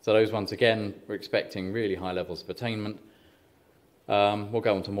 So those ones, again, we're expecting really high levels of attainment. We'll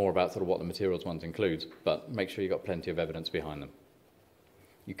go on to more about sort of what the materials ones includes, but make sure you've got plenty of evidence behind them.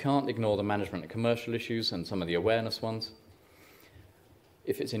 You can't ignore the management and commercial issues and some of the awareness ones.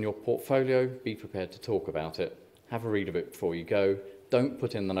 If it's in your portfolio, be prepared to talk about it. Have a read of it before you go. Don't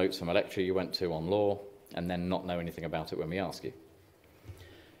put in the notes from a lecture you went to on law and then not know anything about it when we ask you.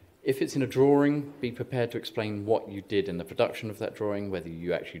 If it's in a drawing, be prepared to explain what you did in the production of that drawing, whether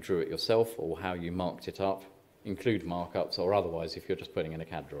you actually drew it yourself or how you marked it up. Include markups or otherwise if you're just putting in a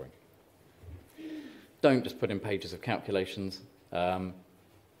CAD drawing. Don't just put in pages of calculations.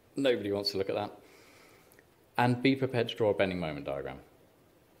 Nobody wants to look at that. And be prepared to draw a bending moment diagram.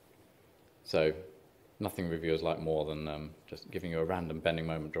 So nothing reviewers like more than just giving you a random bending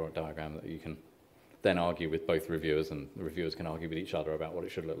moment diagram that you can then argue with both reviewers, and the reviewers can argue with each other about what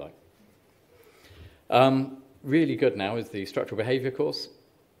it should look like. Really good now is the structural behaviour course.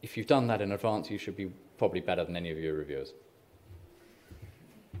 If you've done that in advance, you should be probably better than any of your reviewers.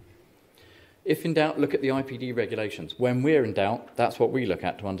 If in doubt, look at the IPD regulations. When we're in doubt, that's what we look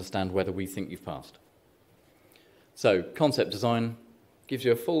at to understand whether we think you've passed. So concept design gives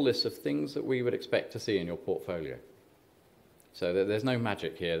you a full list of things that we would expect to see in your portfolio. So there's no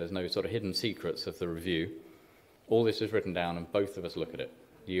magic here, there's no sort of hidden secrets of the review. All this is written down and both of us look at it,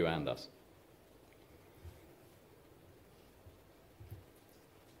 you and us.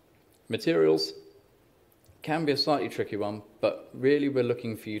 Materials can be a slightly tricky one, but really we're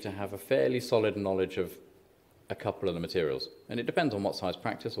looking for you to have a fairly solid knowledge of a couple of the materials. And it depends on what size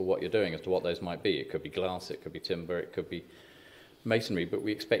practice or what you're doing as to what those might be. It could be glass, it could be timber, it could be masonry, but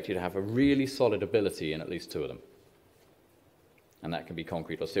we expect you to have a really solid ability in at least 2 of them. And that can be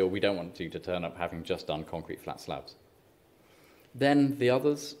concrete or steel. We don't want you to turn up having just done concrete flat slabs. Then the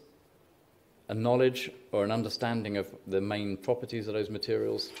others, a knowledge or an understanding of the main properties of those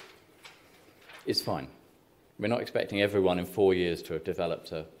materials is fine. We're not expecting everyone in 4 years to have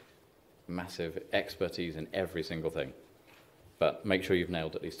developed a massive expertise in every single thing, but make sure you've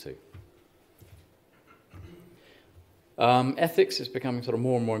nailed at least 2. Ethics is becoming sort of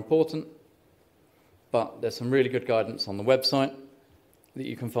more and more important, but there's some really good guidance on the website that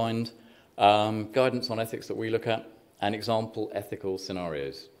you can find, guidance on ethics that we look at, and example ethical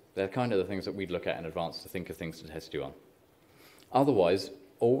scenarios. They're kind of the things that we'd look at in advance to think of things to test you on. Otherwise,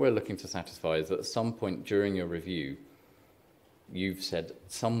 all we're looking to satisfy is that at some point during your review, you've said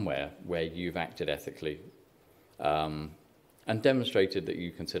somewhere where you've acted ethically and demonstrated that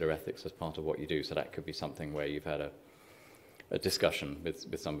you consider ethics as part of what you do. So that could be something where you've had a discussion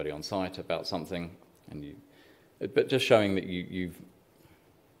with somebody on site about something, and but just showing that you've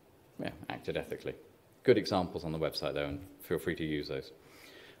acted ethically. Good examples on the website though, and feel free to use those.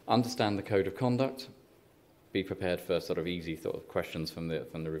 Understand the code of conduct. Be prepared for sort of easy questions from the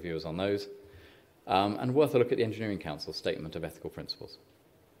reviewers on those. And worth a look at the Engineering Council's Statement of Ethical Principles.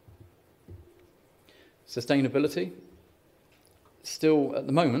 Sustainability. Still, at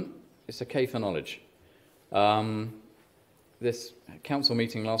the moment, it's a K for knowledge. This council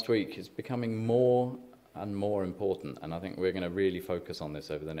meeting last week is becoming more and more important, and I think we're going to really focus on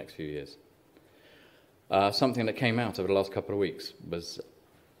this over the next few years. Something that came out over the last couple of weeks was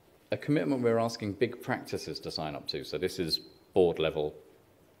a commitment we're asking big practices to sign up to. So this is board level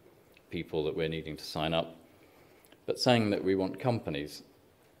people that we're needing to sign up, but saying that we want companies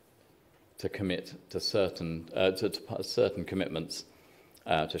to commit to certain commitments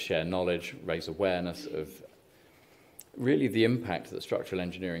to share knowledge, raise awareness of really the impact that structural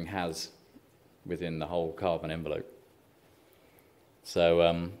engineering has within the whole carbon envelope.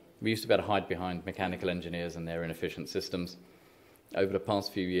 So we used to be able to hide behind mechanical engineers and their inefficient systems. Over the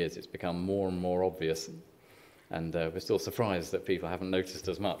past few years, it's become more and more obvious, and we're still surprised that people haven't noticed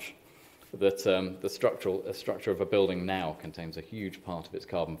as much, that the structure of a building now contains a huge part of its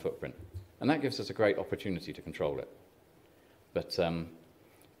carbon footprint. And that gives us a great opportunity to control it. But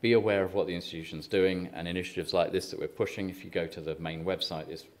be aware of what the institution's doing, and initiatives like this that we're pushing, if you go to the main website,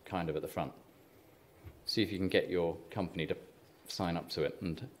 is kind of at the front. See if you can get your company to sign up to it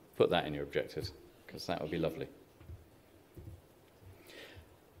and put that in your objectives, because that would be lovely.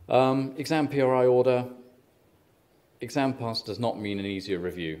 Exam PRI order. Exam pass does not mean an easier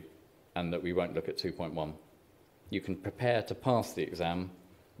review and that we won't look at 2.1. You can prepare to pass the exam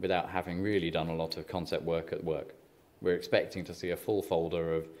without having really done a lot of concept work at work. We're expecting to see a full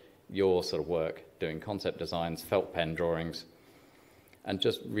folder of your sort of work, doing concept designs, felt pen drawings, and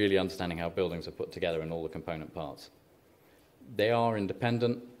just really understanding how buildings are put together in all the component parts. They are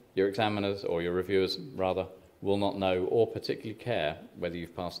independent. Your examiners, or your reviewers rather, will not know or particularly care whether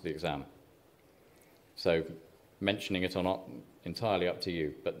you've passed the exam. So mentioning it or not, entirely up to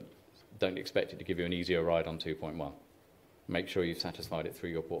you, but don't expect it to give you an easier ride on 2.1. Make sure you've satisfied it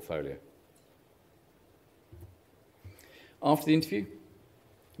through your portfolio. After the interview,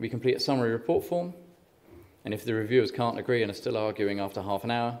 we complete a summary report form, and if the reviewers can't agree and are still arguing after half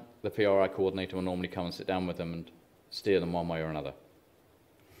an hour, the PRI coordinator will normally come and sit down with them and steer them one way or another.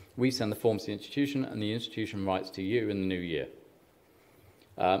 We send the forms to the institution, and the institution writes to you in the new year.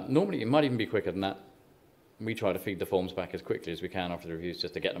 Normally, it might even be quicker than that. We try to feed the forms back as quickly as we can after the reviews,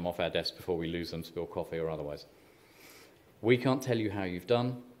 just to get them off our desk before we lose them, spill coffee or otherwise. We can't tell you how you've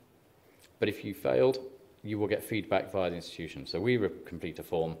done, but if you failed, you will get feedback via the institution. So we complete a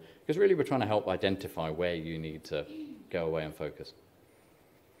form, because really we're trying to help identify where you need to go away and focus.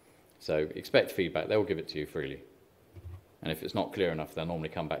 So expect feedback. They will give it to you freely. And if it's not clear enough, they'll normally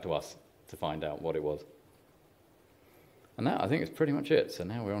come back to us to find out what it was. And that, I think, is pretty much it. So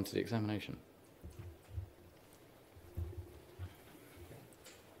now we're on to the examination.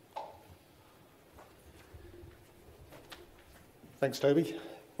 Thanks, Toby.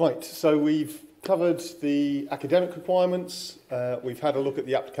 Right, so we've covered the academic requirements, we've had a look at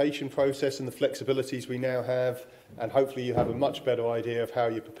the application process and the flexibilities we now have, and hopefully you have a much better idea of how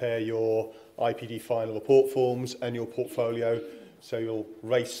you prepare your IPD final report forms and your portfolio, so you'll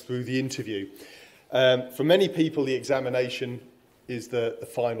race through the interview. For many people, the examination is the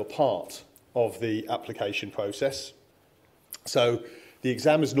final part of the application process. So the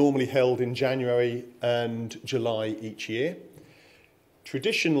exam is normally held in January and July each year.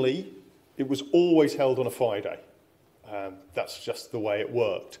 Traditionally, it was always held on a Friday. That's just the way it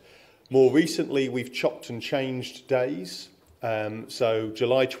worked. More recently, we've chopped and changed days. So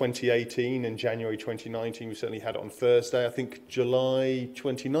July 2018 and January 2019, we certainly had it on Thursday. I think July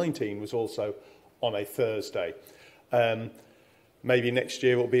 2019 was also on a Thursday. Maybe next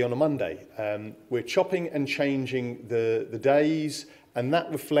year it will be on a Monday. We're chopping and changing the days, and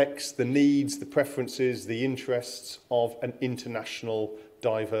that reflects the needs, the preferences, the interests of an international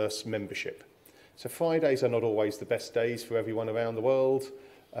diverse membership. So Fridays are not always the best days for everyone around the world.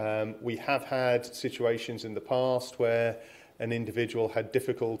 We have had situations in the past where an individual had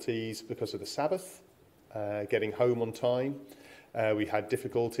difficulties because of the Sabbath, getting home on time. We had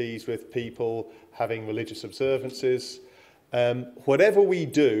difficulties with people having religious observances. Whatever we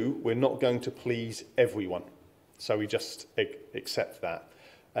do, we're not going to please everyone. So we just accept that.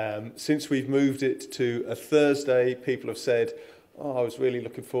 Since we've moved it to a Thursday, people have said, oh, I was really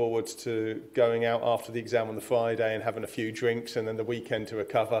looking forward to going out after the exam on the Friday and having a few drinks and then the weekend to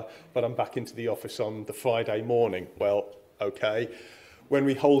recover, but I'm back into the office on the Friday morning. Well, okay? When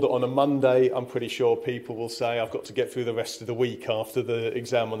we hold it on a Monday, I'm pretty sure people will say, I've got to get through the rest of the week after the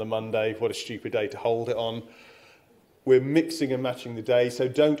exam on the Monday. What a stupid day to hold it on. We're mixing and matching the day, so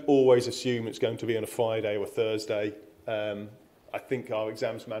don't always assume it's going to be on a Friday or Thursday. I think our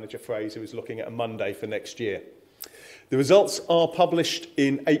exams manager, Fraser, is looking at a Monday for next year. The results are published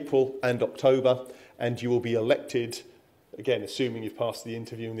in April and October, and you will be elected, again, assuming you've passed the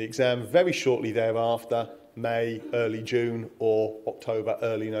interview and the exam, very shortly thereafter, May, early June, or October,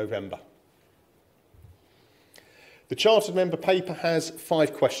 early November. The Chartered Member paper has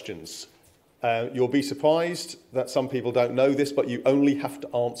 5 questions. You'll be surprised that some people don't know this, but you only have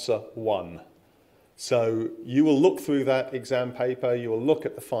to answer 1. So you will look through that exam paper, you will look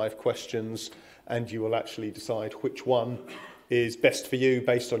at the 5 questions, and you will actually decide which one is best for you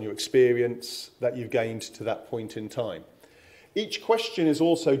based on your experience that you've gained to that point in time. Each question is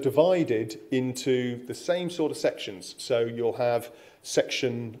also divided into the same sort of sections. So you'll have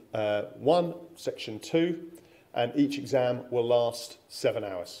section 1, section 2, and each exam will last 7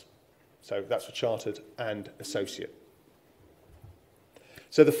 hours. So that's for Chartered and Associate.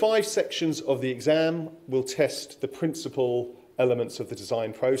 So the 5 sections of the exam will test the principal elements of the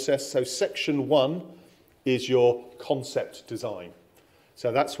design process. So section 1 is your concept design.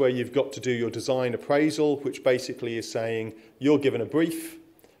 So that's where you've got to do your design appraisal, which basically is saying you're given a brief,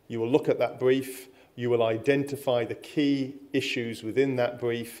 you will look at that brief, you will identify the key issues within that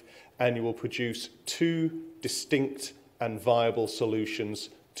brief, and you will produce 2 distinct and viable solutions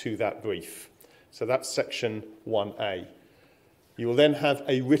to that brief. So that's section 1A. You will then have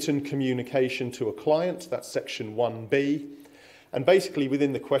a written communication to a client, that's section 1B. And basically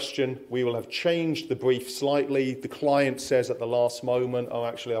within the question, we will have changed the brief slightly. The client says at the last moment, oh,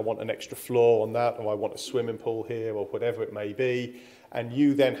 actually, I want an extra floor on that, or I want a swimming pool here, or whatever it may be. And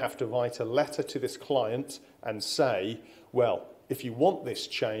you then have to write a letter to this client and say, well, if you want this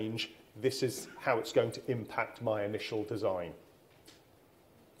change, this is how it's going to impact my initial design.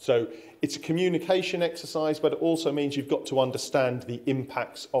 So it's a communication exercise, but it also means you've got to understand the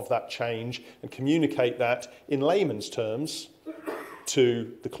impacts of that change and communicate that in layman's terms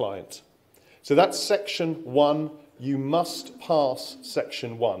to the client. So that's section 1. You must pass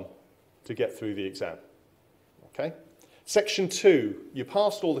section 1 to get through the exam. Okay? Section 2, you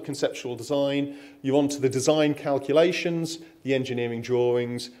passed all the conceptual design, you're on to the design calculations, the engineering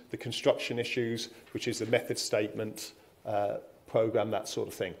drawings, the construction issues, which is the method statement, program, that sort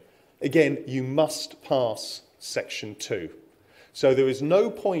of thing. Again, you must pass section 2. So there is no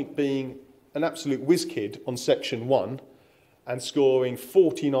point being an absolute whiz kid on section 1 and scoring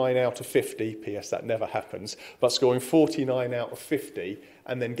 49 out of 50, P.S. that never happens, but scoring 49 out of 50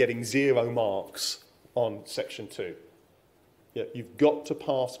 and then getting 0 marks on section 2. Yeah, you've got to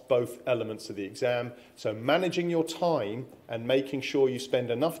pass both elements of the exam. So managing your time and making sure you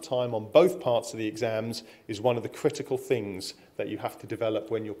spend enough time on both parts of the exams is one of the critical things that you have to develop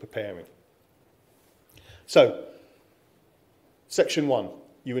when you're preparing. So, section 1,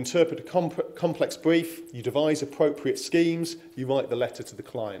 you interpret a complex brief, you devise appropriate schemes, you write the letter to the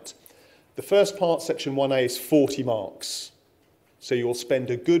client. The first part, section 1A, is 40 marks. So you'll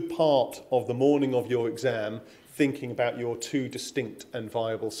spend a good part of the morning of your exam thinking about your 2 distinct and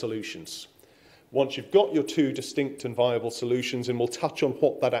viable solutions. Once you've got your 2 distinct and viable solutions, and we'll touch on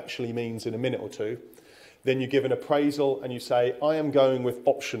what that actually means in a minute or 2, then you give an appraisal and you say, I am going with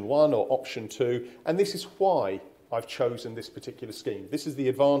option 1 or option 2, and this is why I've chosen this particular scheme. This is the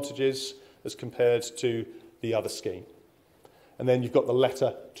advantages as compared to the other scheme. And then you've got the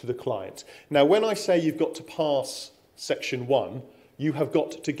letter to the client. Now, when I say you've got to pass section 1, you have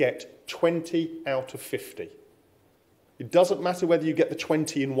got to get 20 out of 50. It doesn't matter whether you get the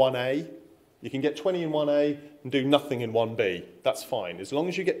 20 in 1A. You can get 20 in 1A and do nothing in 1B. That's fine. As long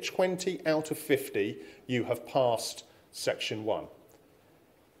as you get 20 out of 50, you have passed section 1.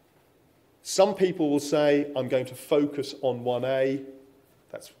 Some people will say, I'm going to focus on 1A.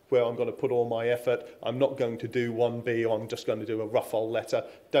 That's where I'm going to put all my effort. I'm not going to do 1B, or I'm just going to do a rough old letter.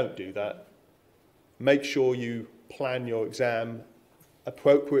 Don't do that. Make sure you plan your exam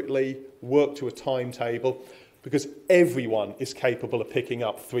appropriately, work to a timetable, because everyone is capable of picking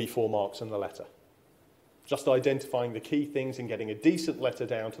up 3-4 marks in the letter. Just identifying the key things and getting a decent letter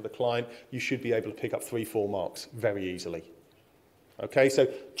down to the client, you should be able to pick up 3-4 marks very easily. Okay, so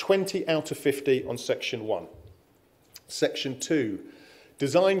 20 out of 50 on section 1. Section 2,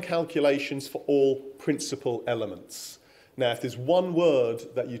 design calculations for all principal elements. Now, if there's one word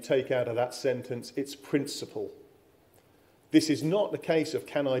that you take out of that sentence, it's principal. This is not the case of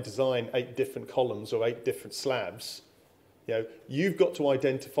can I design 8 different columns or 8 different slabs. You've got to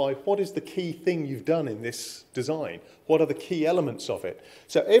identify what is the key thing you've done in this design. What are the key elements of it?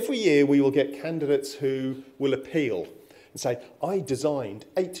 So every year we will get candidates who will appeal and say, I designed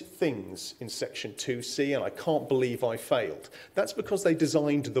 8 things in section 2C and I can't believe I failed. That's because they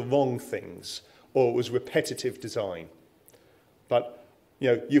designed the wrong things, or it was repetitive design. But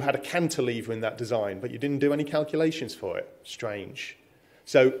you had a cantilever in that design, but you didn't do any calculations for it. Strange.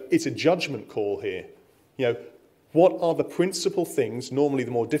 So it's a judgment call here. What are the principal things, normally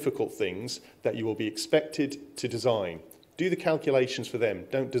the more difficult things, that you will be expected to design? Do the calculations for them.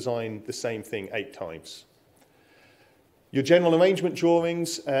 Don't design the same thing 8 times. Your general arrangement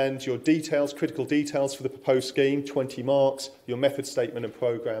drawings and your details, critical details for the proposed scheme, 20 marks. Your method statement and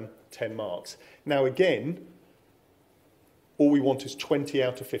programme, 10 marks. Now again, all we want is 20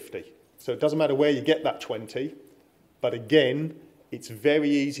 out of 50. So it doesn't matter where you get that 20, but again, it's very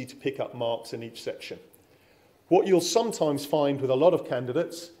easy to pick up marks in each section. What you'll sometimes find with a lot of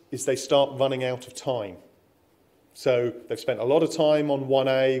candidates is they start running out of time. So they've spent a lot of time on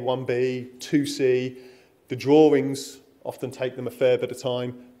 1A, 1B, 2C. The drawings often take them a fair bit of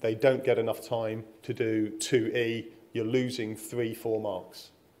time. They don't get enough time to do 2E. You're losing 3, 4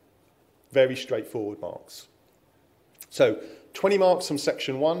 marks. Very straightforward marks. So 20 marks from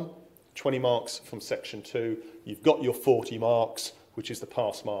section 1, 20 marks from section 2. You've got your 40 marks, which is the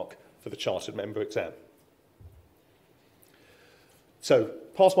pass mark for the chartered member exam. So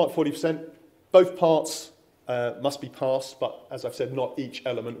pass mark 40%. Both parts must be passed, but as I've said, not each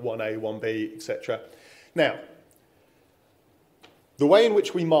element, 1A, 1B, etc. Now, the way in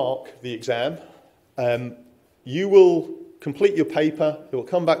which we mark the exam, you will complete your paper, it will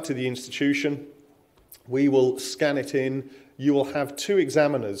come back to the institution, we will scan it in, you will have 2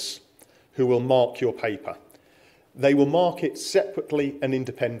 examiners who will mark your paper. They will mark it separately and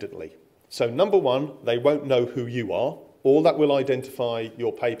independently. So number 1, they won't know who you are. All that will identify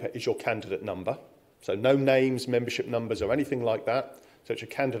your paper is your candidate number. So no names, membership numbers or anything like that. So it's your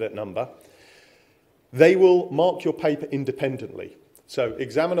candidate number. They will mark your paper independently. So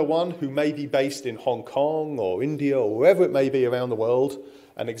examiner 1, who may be based in Hong Kong or India or wherever it may be around the world,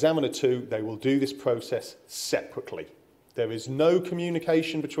 and examiner 2, they will do this process separately. There is no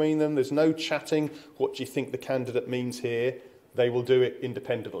communication between them. There's no chatting. What do you think the candidate means here? They will do it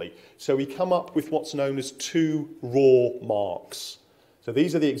independently. So we come up with what's known as 2 raw marks. So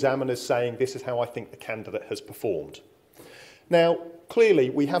these are the examiners saying, this is how I think the candidate has performed. Now, clearly,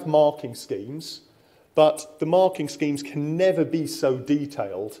 we have marking schemes, but the marking schemes can never be so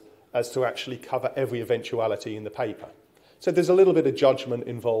detailed as to actually cover every eventuality in the paper. So there's a little bit of judgment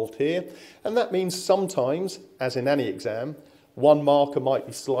involved here, and that means sometimes, as in any exam, one marker might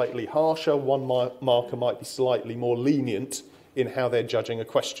be slightly harsher, one marker might be slightly more lenient in how they're judging a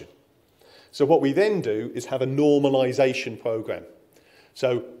question. So what we then do is have a normalisation programme.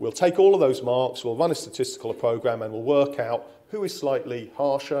 So we'll take all of those marks, we'll run a statistical programme, and we'll work out who is slightly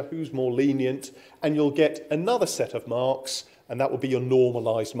harsher, who's more lenient, and you'll get another set of marks, and that will be your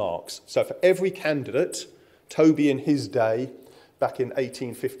normalised marks. So for every candidate, Toby in his day, back in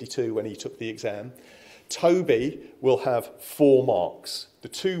 1852 when he took the exam, Toby will have 4 marks, the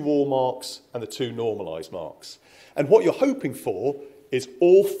 2 raw marks and the 2 normalised marks. And what you're hoping for is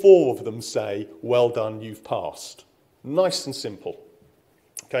all 4 of them say, well done, you've passed. Nice and simple.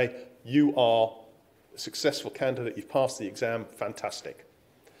 Okay, you are a successful candidate, you've passed the exam, fantastic.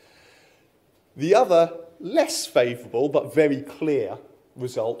 The other, less favourable but very clear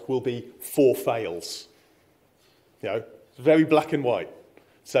result will be 4 fails. Very black and white.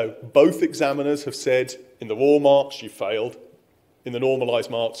 So both examiners have said, in the raw marks, you failed. In the normalised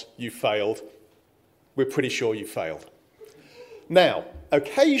marks, you failed. We're pretty sure you failed. Now,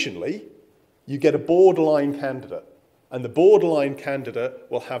 occasionally, you get a borderline candidate. And the borderline candidate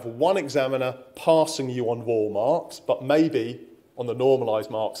will have one examiner passing you on raw marks, but maybe on the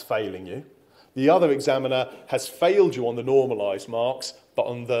normalised marks failing you. The other examiner has failed you on the normalised marks, but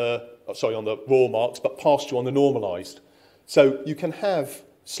on the raw marks, but passed you on the normalised. So you can have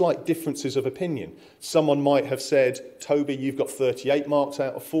slight differences of opinion. Someone might have said, Toby, you've got 38 marks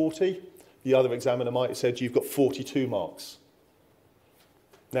out of 40. The other examiner might have said, you've got 42 marks.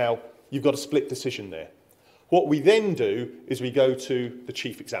 Now, you've got a split decision there. What we then do is we go to the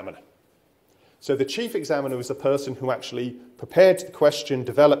chief examiner. So the chief examiner is the person who actually prepared the question,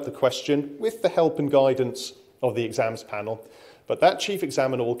 developed the question with the help and guidance of the exams panel. But that chief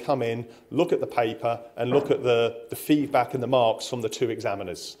examiner will come in, look at the paper and look at the feedback and the marks from the 2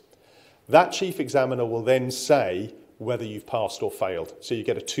 examiners. That chief examiner will then say whether you've passed or failed. So you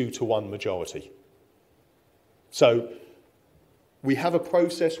get a 2-to-1 majority. So we have a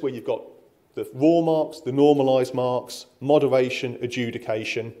process where you've got the raw marks, the normalised marks, moderation,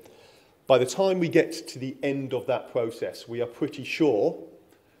 adjudication. By the time we get to the end of that process, we are pretty sure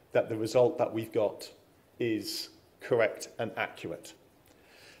that the result that we've got is correct and accurate.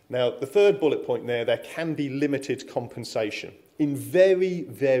 Now, the third bullet point there can be limited compensation. In very,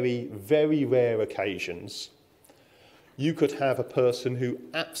 very, very rare occasions, you could have a person who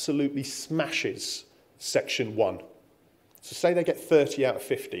absolutely smashes section 1. So say they get 30 out of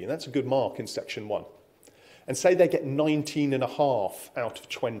 50, and that's a good mark in section 1. And say they get 19.5 out of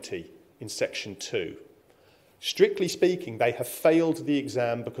 20 in section 2. Strictly speaking, they have failed the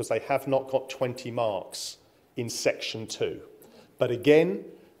exam because they have not got 20 marks in section 2. But again,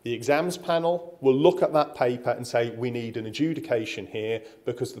 the exams panel will look at that paper and say, we need an adjudication here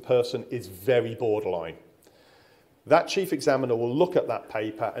because the person is very borderline. That chief examiner will look at that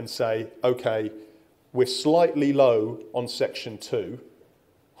paper and say, okay, we're slightly low on section 2,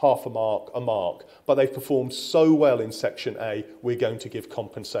 half a mark, but they've performed so well in section A, we're going to give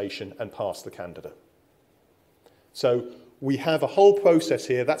compensation and pass the candidate. So we have a whole process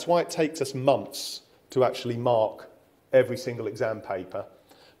here. That's why it takes us months to actually mark every single exam paper.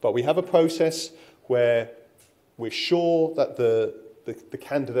 But we have a process where we're sure that the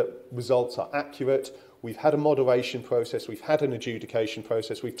candidate results are accurate. We've had a moderation process. We've had an adjudication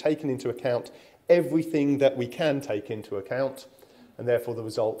process. We've taken into account everything that we can take into account, and therefore the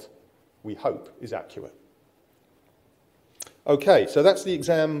result, we hope, is accurate. Okay, so that's the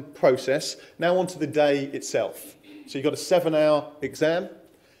exam process. Now on to the day itself. So you've got a 7-hour exam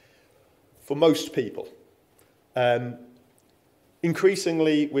for most people.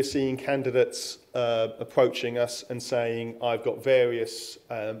 Increasingly, we're seeing candidates approaching us and saying, I've got various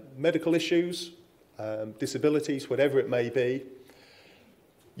medical issues, disabilities, whatever it may be.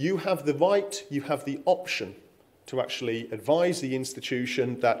 You have the right, you have the option to actually advise the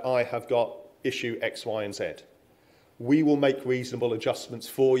institution that I have got issue X, Y, and Z. We will make reasonable adjustments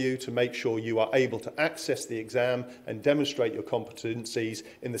for you to make sure you are able to access the exam and demonstrate your competencies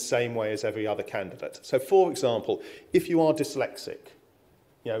in the same way as every other candidate. So, for example, if you are dyslexic,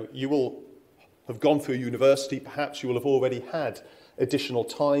 you will have gone through university, perhaps you will have already had additional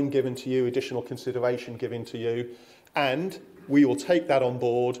time given to you, additional consideration given to you, and we will take that on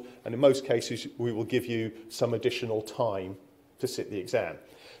board, and in most cases we will give you some additional time to sit the exam.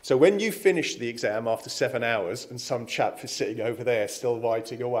 So when you finish the exam after 7 hours and some chap is sitting over there still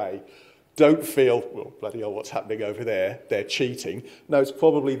writing away, don't feel, well, bloody hell, what's happening over there? They're cheating. No, it's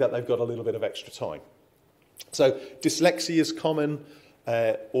probably that they've got a little bit of extra time. So dyslexia is common,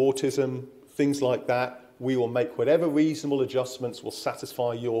 autism, things like that. We will make whatever reasonable adjustments will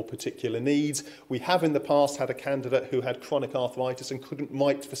satisfy your particular needs. We have in the past had a candidate who had chronic arthritis and couldn't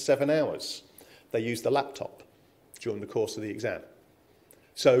write for 7 hours. They used the laptop during the course of the exam.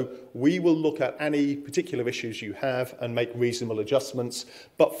 So we will look at any particular issues you have and make reasonable adjustments,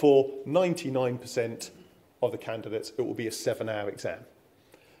 but for 99% of the candidates, it will be a 7-hour exam.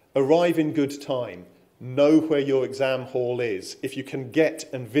 Arrive in good time. Know where your exam hall is. If you can get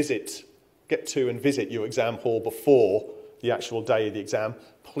to and visit your exam hall before the actual day of the exam,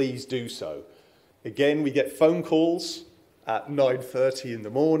 please do so. Again, we get phone calls at 9:30 in the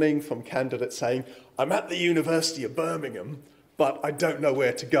morning from candidates saying, I'm at the University of Birmingham, but I don't know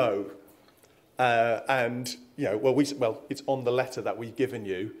where to go. It's on the letter that we've given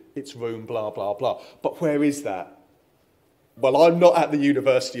you. It's room, blah, blah, blah. But where is that? Well, I'm not at the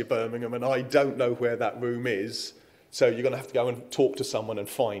University of Birmingham, and I don't know where that room is. So you're going to have to go and talk to someone and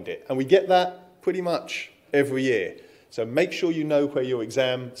find it. And we get that pretty much every year. So make sure you know where your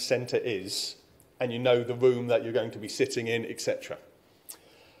exam centre is, and you know the room that you're going to be sitting in, etc.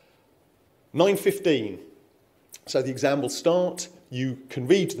 9:15. So the exam will start. You can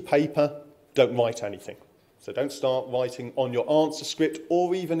read the paper, don't write anything. So don't start writing on your answer script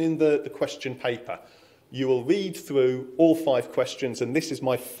or even in the question paper. You will read through all 5 questions, and this is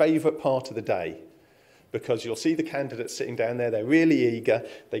my favourite part of the day, because you'll see the candidates sitting down there, they're really eager,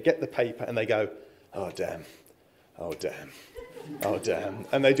 they get the paper and they go, oh damn, oh damn, oh damn.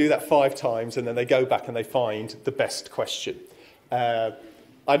 And they do that 5 times, and then they go back and they find the best question.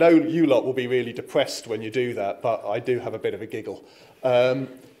 I know you lot will be really depressed when you do that, but I do have a bit of a giggle.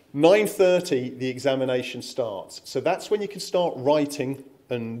 9:30, the examination starts. So that's when you can start writing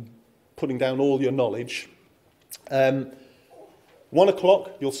and putting down all your knowledge. 1 o'clock,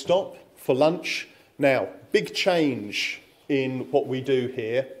 you'll stop for lunch. Now, big change in what we do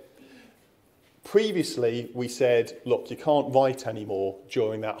here. Previously, we said, look, you can't write anymore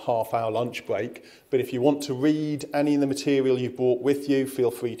during that half-hour lunch break, but if you want to read any of the material you've brought with you, feel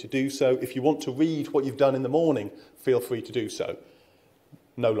free to do so. If you want to read what you've done in the morning, feel free to do so.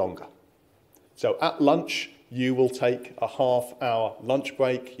 No longer. So at lunch, you will take a half-hour lunch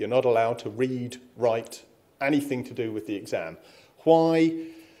break. You're not allowed to read, write, anything to do with the exam. Why?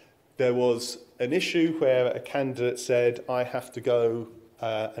 There was an issue where a candidate said, I have to go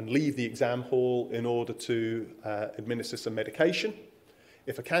and leave the exam hall in order to administer some medication.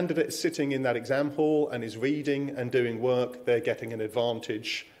 If a candidate is sitting in that exam hall and is reading and doing work, they're getting an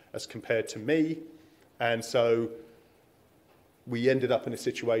advantage as compared to me. And so we ended up in a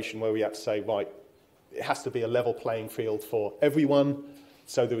situation where we had to say, right, it has to be a level playing field for everyone.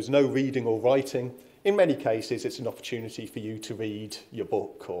 So there was no reading or writing. In many cases, it's an opportunity for you to read your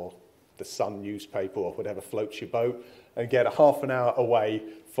book or the Sun newspaper or whatever floats your boat and get a half an hour away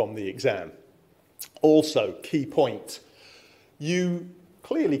from the exam. Also, key point, you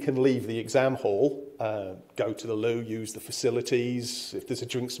clearly can leave the exam hall, go to the loo, use the facilities. If there's a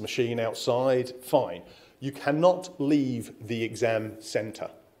drinks machine outside, fine. You cannot leave the exam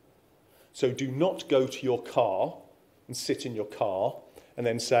centre. So do not go to your car and sit in your car and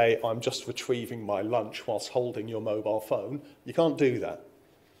then say, I'm just retrieving my lunch whilst holding your mobile phone. You can't do that.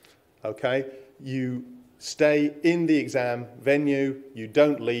 Okay? You stay in the exam venue. You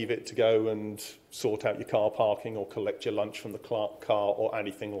don't leave it to go and sort out your car parking or collect your lunch from the car or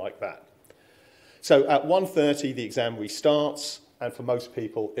anything like that. So at 1:30, the exam restarts, and for most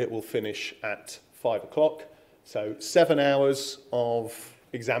people, it will finish at 5 o'clock. So 7 hours of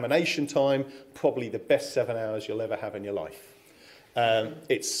examination time, probably the best 7 hours you'll ever have in your life.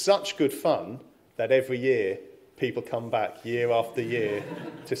 It's such good fun that every year people come back year after year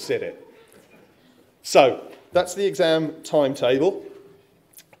to sit it. So that's the exam timetable.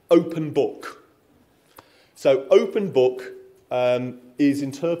 Open book. So open book is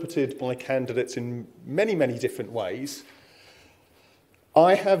interpreted by candidates in many, many different ways.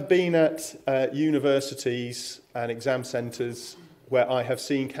 I have been at universities and exam centres where I have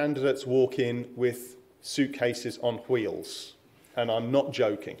seen candidates walk in with suitcases on wheels, and I'm not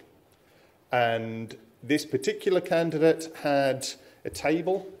joking. And this particular candidate had a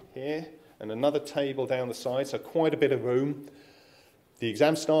table here and another table down the side, so quite a bit of room. The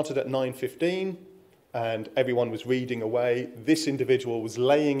exam started at 9:15 and everyone was reading away. This individual was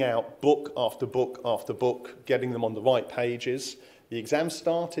laying out book after book after book, getting them on the right pages. The exam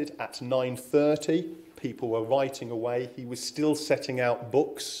started at 9:30. People were writing away. He was still setting out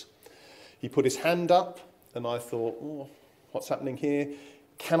books. He put his hand up and I thought, oh, what's happening here?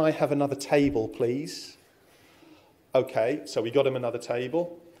 Can I have another table, please? Okay, so we got him another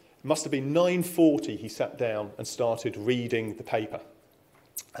table. It must have been 9:40 he sat down and started reading the paper.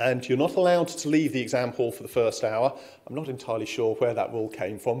 And you're not allowed to leave the exam hall for the first hour. I'm not entirely sure where that rule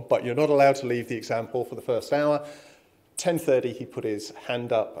came from, but you're not allowed to leave the exam hall for the first hour. 10:30 he put his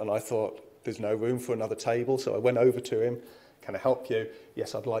hand up and I thought, there's no room for another table, so I went over to him. Can I help you?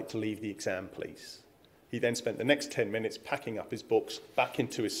 Yes, I'd like to leave the exam, please. He then spent the next 10 minutes packing up his books, back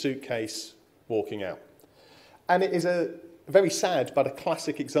into his suitcase, walking out. And it is a very sad but a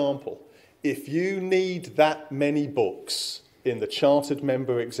classic example. If you need that many books in the chartered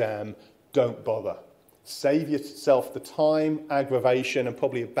member exam, don't bother. Save yourself the time, aggravation, and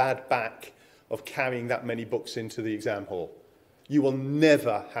probably a bad back of carrying that many books into the exam hall. You will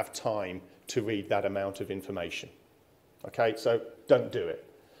never have time to read that amount of information. Okay, so don't do it.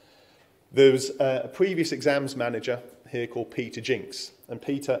 There's a previous exams manager here called Peter Jinks, and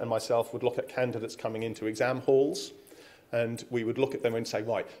Peter and myself would look at candidates coming into exam halls, and we would look at them and say,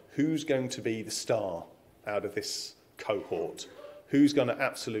 right, who's going to be the star out of this cohort? Who's going to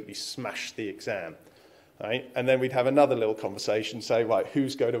absolutely smash the exam? Right? And then we'd have another little conversation, say, right,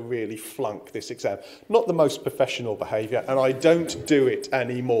 who's going to really flunk this exam? Not the most professional behaviour, and I don't do it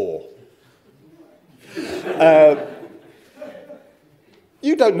anymore.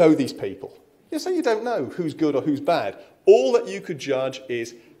 You don't know these people. You say you don't know who's good or who's bad. All that you could judge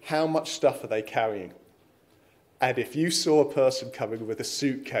is how much stuff are they carrying. And if you saw a person coming with a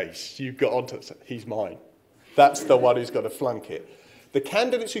suitcase, you got onto it, he's mine. That's the one who's going to flunk it. The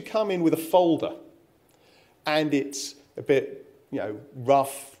candidates who come in with a folder, and it's a bit,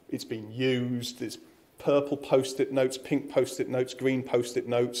 rough, it's been used, there's purple post-it notes, pink post-it notes, green post-it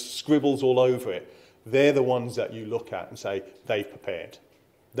notes, scribbles all over it. They're the ones that you look at and say, they've prepared.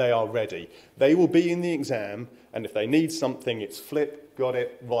 They are ready. They will be in the exam, and if they need something, it's flip, got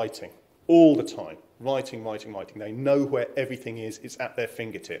it, writing. All the time. Writing, writing, writing. They know where everything is. It's at their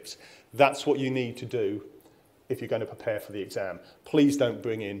fingertips. That's what you need to do if you're going to prepare for the exam. Please don't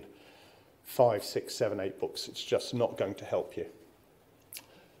bring in 5, 6, 7, 8 books. It's just not going to help you.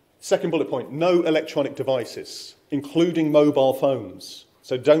 Second bullet point, no electronic devices, including mobile phones.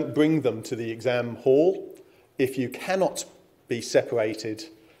 So don't bring them to the exam hall. If you cannot be separated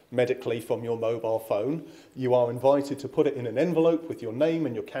medically from your mobile phone, you are invited to put it in an envelope with your name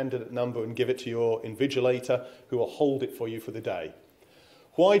and your candidate number and give it to your invigilator, who will hold it for you for the day.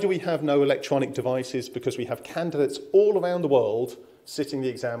 Why do we have no electronic devices? Because we have candidates all around the world sitting the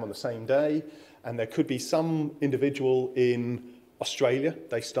exam on the same day, and there could be some individual in Australia,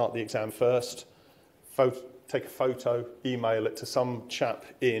 they start the exam first, take a photo, email it to some chap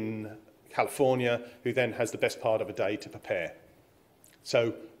in California, who then has the best part of a day to prepare.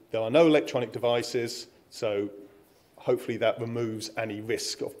 So there are no electronic devices, so hopefully that removes any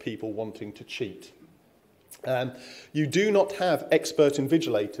risk of people wanting to cheat. You do not have expert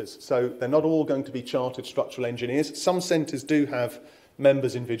invigilators, so they're not all going to be chartered structural engineers. Some centres do have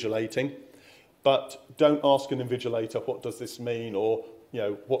members invigilating, but don't ask an invigilator, what does this mean, or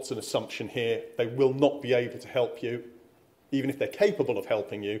what's an assumption here. They will not be able to help you. Even if they're capable of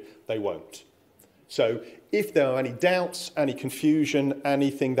helping you, they won't. So if there are any doubts, any confusion,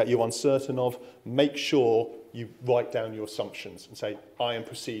 anything that you're uncertain of, make sure you write down your assumptions and say, I am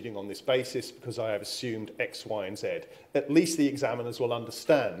proceeding on this basis because I have assumed X, Y, and Z. At least the examiners will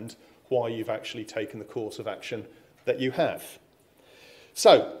understand why you've actually taken the course of action that you have.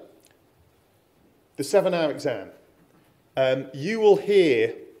 So, the 7-hour exam. You will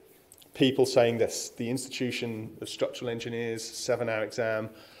hear people saying this, the Institution of Structural Engineers, 7-hour exam,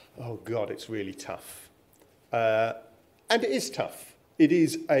 oh God, it's really tough. And it is tough. It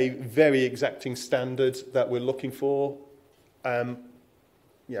is a very exacting standard that we're looking for.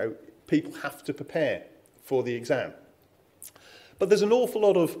 People have to prepare for the exam. But there's an awful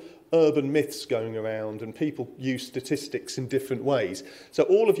lot of urban myths going around, and people use statistics in different ways. So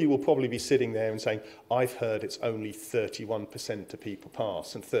all of you will probably be sitting there and saying, I've heard it's only 31% of people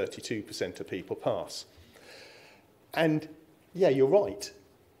pass and 32% of people pass. And yeah, you're right.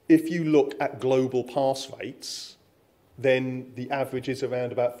 If you look at global pass rates, then the average is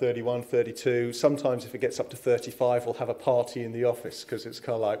around about 31, 32. Sometimes if it gets up to 35, we'll have a party in the office because it's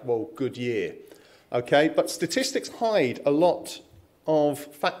kind of like, well, good year. Okay, but statistics hide a lot of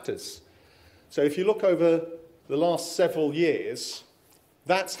factors. So if you look over the last several years,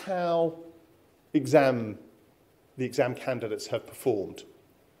 that's how the exam candidates have performed.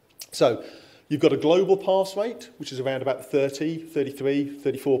 So you've got a global pass rate, which is around about 30, 33,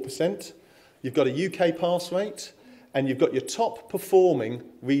 34%. You've got a UK pass rate, and you've got your top performing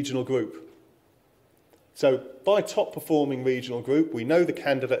regional group. So by top performing regional group, we know the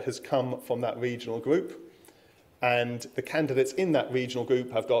candidate has come from that regional group, and the candidates in that regional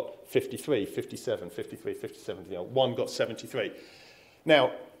group have got 53, 57, 53, 57, one got 73.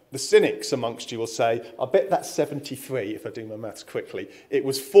 Now, the cynics amongst you will say, I bet that's 73, if I do my maths quickly. It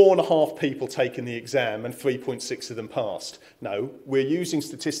was 4.5 people taking the exam and 3.6 of them passed. No, we're using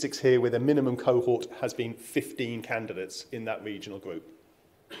statistics here where the minimum cohort has been 15 candidates in that regional group.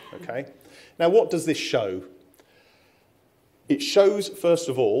 Okay? Now, what does this show? It shows, first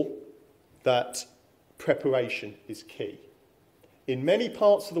of all, that preparation is key. In many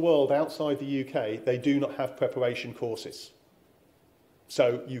parts of the world outside the UK, they do not have preparation courses.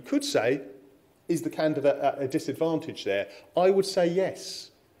 So you could say, is the candidate at a disadvantage there? I would say yes.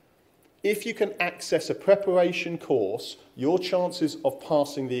 If you can access a preparation course, your chances of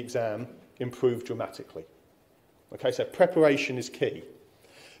passing the exam improve dramatically. Okay, so preparation is key.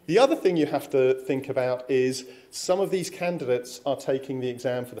 The other thing you have to think about is some of these candidates are taking the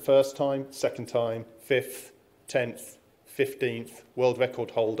exam for the first time, second time, 5th, 10th, 15th, world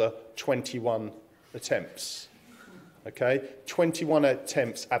record holder, 21 attempts. Okay, 21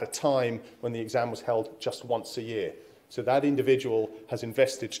 attempts at a time when the exam was held just once a year. So that individual has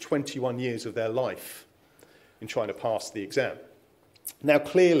invested 21 years of their life in trying to pass the exam. Now,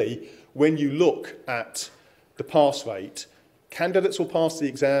 clearly, when you look at the pass rate, candidates will pass the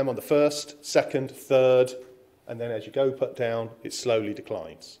exam on the first, second, third, and then as you go down, it slowly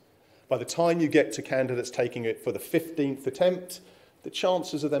declines. By the time you get to candidates taking it for the 15th attempt, the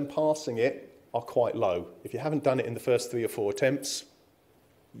chances of them passing it are quite low. If you haven't done it in the first 3 or 4 attempts,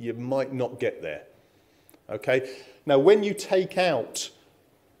 you might not get there. Okay? Now, when you take out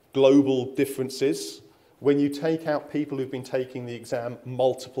global differences, when you take out people who've been taking the exam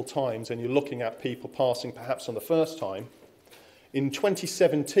multiple times and you're looking at people passing perhaps on the first time, in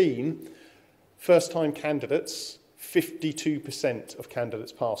 2017, first-time candidates, 52% of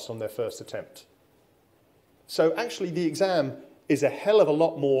candidates passed on their first attempt. So actually the exam is a hell of a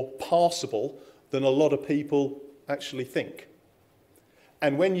lot more passable than a lot of people actually think.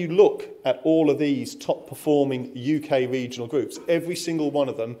 And when you look at all of these top-performing UK regional groups, every single one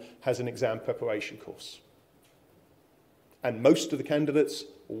of them has an exam preparation course. And most of the candidates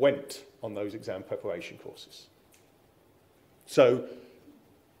went on those exam preparation courses. So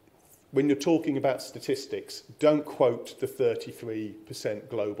when you're talking about statistics, don't quote the 33%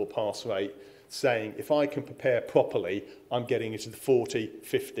 global pass rate, saying if I can prepare properly, I'm getting into the 40,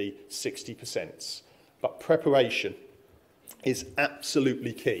 50, 60%. But preparation is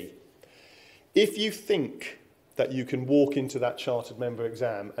absolutely key. If you think that you can walk into that chartered member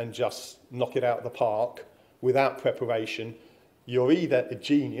exam and just knock it out of the park without preparation, you're either a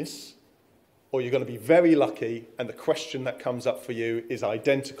genius or you're going to be very lucky and the question that comes up for you is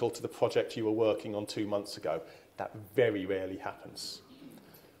identical to the project you were working on 2 months ago. That very rarely happens.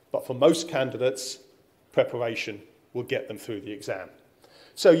 But for most candidates, preparation will get them through the exam.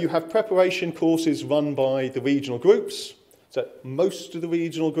 So you have preparation courses run by the regional groups. So most of the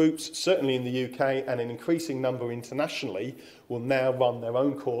regional groups, certainly in the UK and an increasing number internationally, will now run their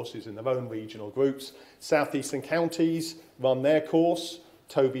own courses in their own regional groups. South Eastern counties run their course.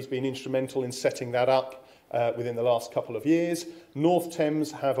 Toby's been instrumental in setting that up within the last couple of years. North Thames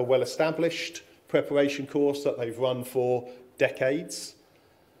have a well-established preparation course that they've run for decades.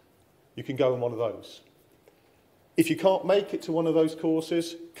 You can go on one of those. If you can't make it to one of those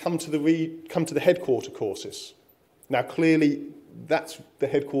courses, come to the headquarter courses. Now, clearly, that's the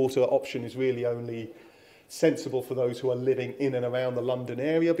headquarter option is really only sensible for those who are living in and around the London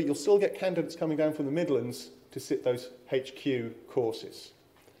area, but you'll still get candidates coming down from the Midlands to sit those HQ courses.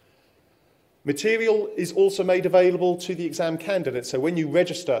 Material is also made available to the exam candidates. So when you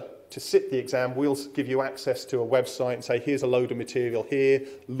register to sit the exam, we'll give you access to a website and say, here's a load of material here,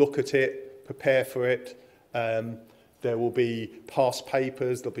 look at it, prepare for it. There will be past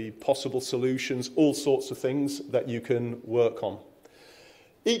papers, there'll be possible solutions, all sorts of things that you can work on.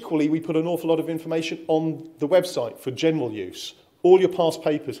 Equally, we put an awful lot of information on the website for general use. All your past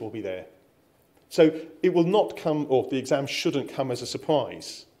papers will be there. So it will not come, or the exam shouldn't come as a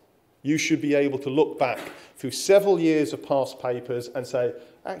surprise. You should be able to look back through several years of past papers and say,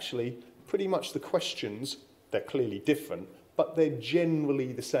 actually, pretty much the questions, they're clearly different, but they're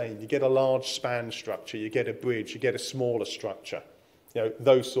generally the same. You get a large span structure, you get a bridge, you get a smaller structure, you know,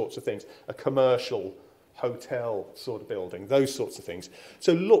 those sorts of things. A commercial hotel sort of building, those sorts of things.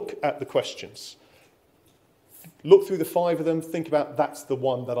 So look at the questions. Look through the 5 of them, think about that's the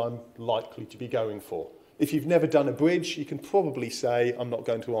one that I'm likely to be going for. If you've never done a bridge, you can probably say, I'm not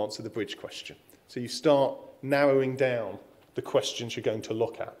going to answer the bridge question. So you start narrowing down the questions you're going to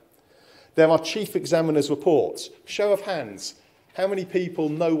look at. There are chief examiner's reports. Show of hands. How many people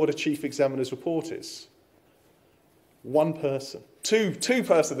know what a chief examiner's report is? 1 person. Two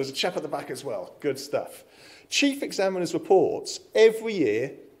person. There's a chap at the back as well. Good stuff. Chief examiner's reports, every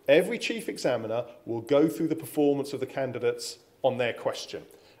year, every chief examiner will go through the performance of the candidates on their question.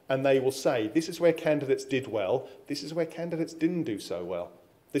 And they will say, this is where candidates did well, this is where candidates didn't do so well.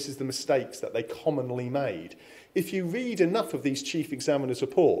 This is the mistakes that they commonly made. If you read enough of these chief examiners'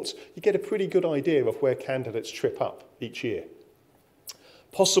 reports, you get a pretty good idea of where candidates trip up each year.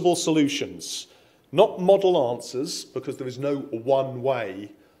 Possible solutions. Not model answers, because there is no one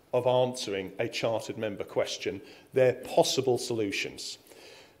way of answering a chartered member question. They're possible solutions.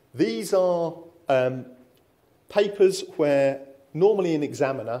 These are papers where normally an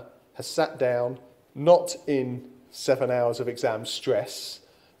examiner has sat down, not in 7 hours of exam stress,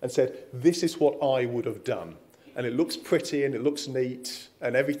 and said, this is what I would have done. And it looks pretty and it looks neat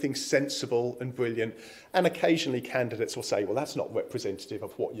and everything's sensible and brilliant. And occasionally candidates will say, well, that's not representative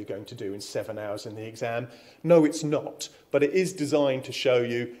of what you're going to do in 7 hours in the exam. No, it's not. But it is designed to show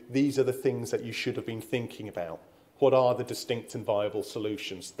you these are the things that you should have been thinking about. What are the distinct and viable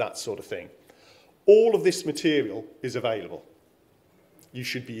solutions? That sort of thing. All of this material is available. You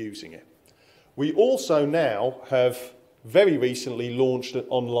should be using it. We also now have very recently launched an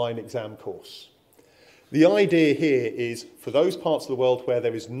online exam course. The idea here is for those parts of the world where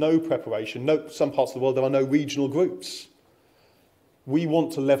there is no preparation, some parts of the world there are no regional groups. We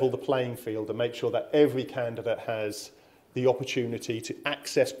want to level the playing field and make sure that every candidate has the opportunity to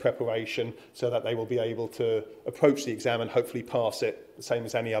access preparation so that they will be able to approach the exam and hopefully pass it the same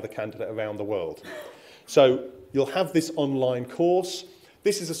as any other candidate around the world. So you'll have this online course.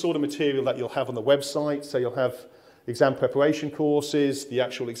 This is the sort of material that you'll have on the website. So you'll have exam preparation courses, the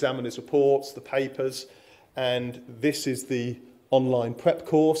actual examiner's reports, the papers, and this is the online prep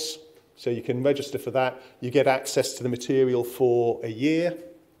course. So you can register for that. You get access to the material for a year.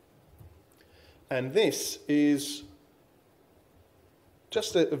 And this is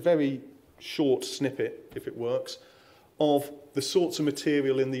just a very short snippet, if it works, of the sorts of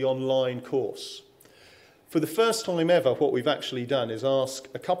material in the online course. For the first time ever, what we've actually done is ask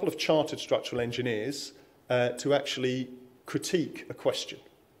a couple of chartered structural engineers to actually critique a question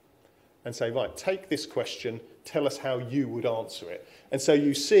and say, right, take this question, tell us how you would answer it. And so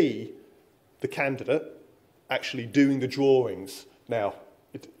you see the candidate actually doing the drawings. Now,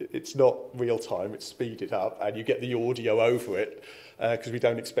 it's not real time, it's speeded up, and you get the audio over it, because we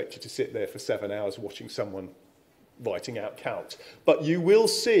don't expect you to sit there for 7 hours watching someone writing out calcs. But you will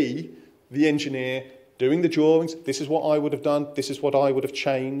see the engineer doing the drawings. This is what I would have done, this is what I would have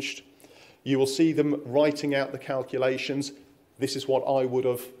changed. You will see them writing out the calculations. This is what I would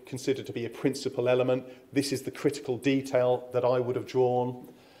have considered to be a principal element. This is the critical detail that I would have drawn.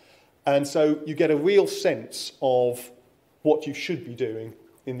 And so you get a real sense of what you should be doing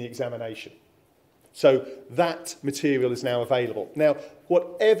in the examination. So that material is now available. Now,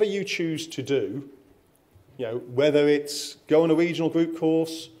 whatever you choose to do, whether it's go on a regional group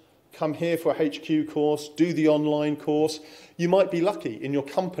course, come here for a HQ course, do the online course, you might be lucky. In your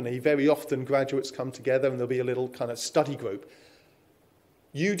company, very often graduates come together and there'll be a little kind of study group.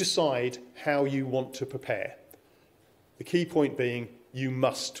 You decide how you want to prepare. The key point being, you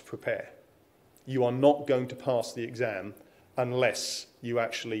must prepare. You are not going to pass the exam unless you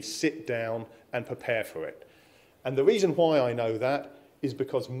actually sit down and prepare for it. And the reason why I know that is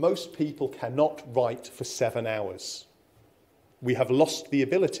because most people cannot write for 7 hours. We have lost the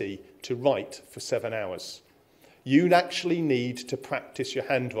ability to write for 7 hours. You actually need to practice your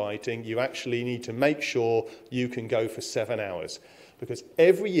handwriting. You actually need to make sure you can go for 7 hours. Because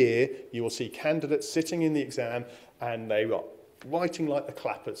every year you will see candidates sitting in the exam and they are writing like the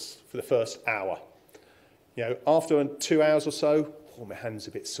clappers for the first hour. After 2 hours or so, my hand's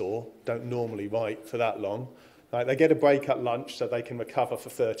a bit sore, don't normally write for that long. Right, they get a break at lunch so they can recover for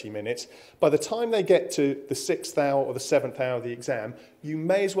 30 minutes. By the time they get to the 6th hour or the 7th hour of the exam, you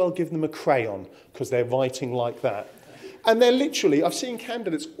may as well give them a crayon because they're writing like that. And they're literally, I've seen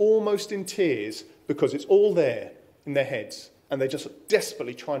candidates almost in tears because it's all there in their heads and they're just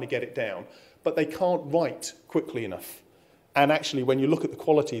desperately trying to get it down, but they can't write quickly enough. And actually, when you look at the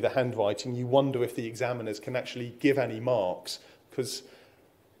quality of the handwriting, you wonder if the examiners can actually give any marks because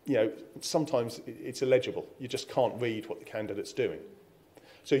sometimes it's illegible. You just can't read what the candidate's doing.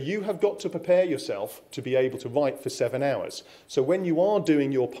 So you have got to prepare yourself to be able to write for 7 hours. So when you are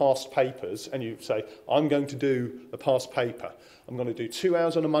doing your past papers and you say, I'm going to do a past paper, I'm going to do 2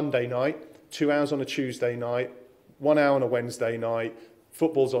 hours on a Monday night, 2 hours on a Tuesday night, 1 hour on a Wednesday night,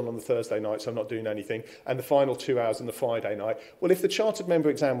 football's on the Thursday night, so I'm not doing anything, and the final 2 hours on the Friday night. Well, if the chartered member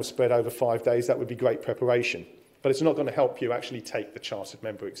exam was spread over 5 days, that would be great preparation. But it's not going to help you actually take the chartered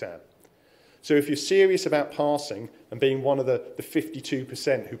member exam. So if you're serious about passing and being one of the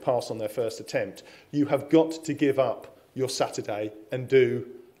 52% who pass on their first attempt, you have got to give up your Saturday and do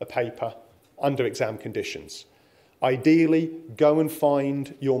a paper under exam conditions. Ideally, go and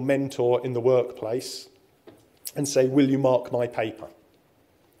find your mentor in the workplace and say, will you mark my paper?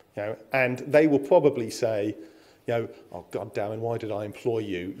 And they will probably say, oh, God damn it, why did I employ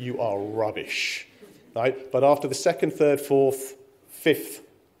you? You are rubbish. Right? But after the 2nd, 3rd, 4th, 5th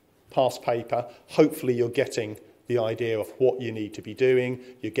past paper, hopefully you're getting the idea of what you need to be doing,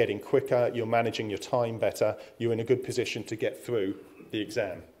 you're getting quicker, you're managing your time better, you're in a good position to get through the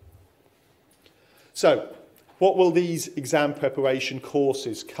exam. So, what will these exam preparation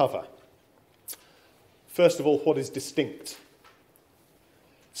courses cover? First of all, what is distinct?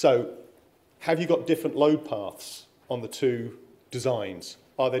 So, have you got different load paths on the two designs?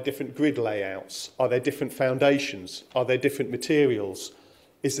 Are there different grid layouts? Are there different foundations? Are there different materials?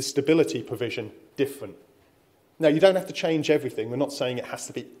 Is the stability provision different? Now, you don't have to change everything. We're not saying it has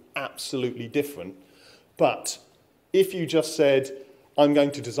to be absolutely different. But if you just said, I'm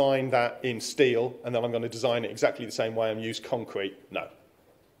going to design that in steel, and then I'm going to design it exactly the same way and use concrete, no.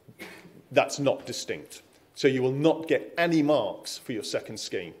 That's not distinct. So you will not get any marks for your second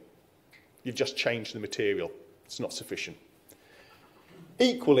scheme. You've just changed the material. It's not sufficient.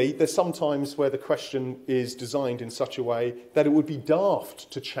 Equally, there's sometimes where the question is designed in such a way that it would be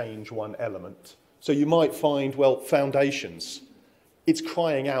daft to change one element. So you might find, well, foundations. It's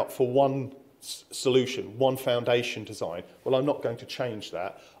crying out for one solution, one foundation design. Well, I'm not going to change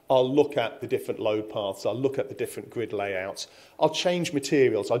that. I'll look at the different load paths. I'll look at the different grid layouts. I'll change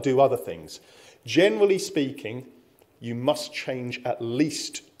materials. I'll do other things. Generally speaking, you must change at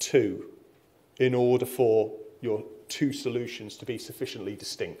least 2 in order for your 2 solutions to be sufficiently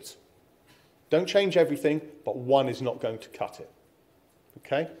distinct. Don't change everything, but one is not going to cut it.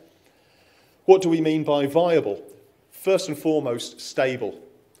 Okay? What do we mean by viable? First and foremost, stable.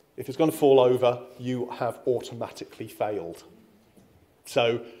 If it's going to fall over, you have automatically failed.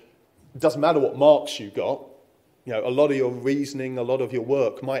 So it doesn't matter what marks you got. A lot of your reasoning, a lot of your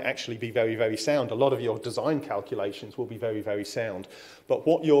work might actually be very, very sound. A lot of your design calculations will be very, very sound. But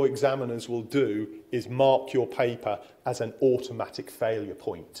what your examiners will do is mark your paper as an automatic failure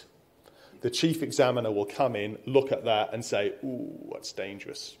point. the chief examiner will come in, look at that and say, ooh, that's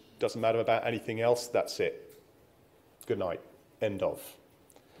dangerous. Doesn't matter about anything else, that's it. Good night, end of.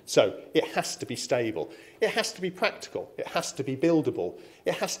 So it has to be stable. It has to be practical. It has to be buildable.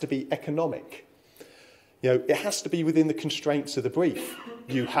 It has to be economic. You know, it has to be within the constraints of the brief.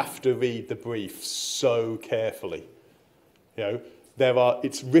 You have to read the brief so carefully. You know,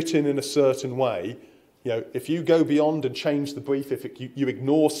 it's written in a certain way. You know, if you go beyond and change the brief, if you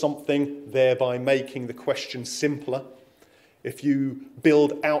ignore something, thereby making the question simpler, if you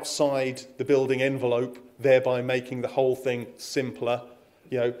build outside the building envelope, thereby making the whole thing simpler,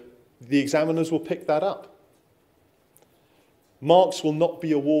 you know, the examiners will pick that up. Marks will not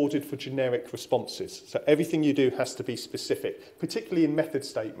be awarded for generic responses. So everything you do has to be specific, particularly in method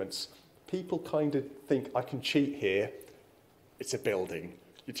statements. People kind of think, I can cheat here. It's a building.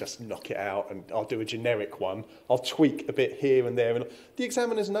 You just knock it out and I'll do a generic one. I'll tweak a bit here and there. And the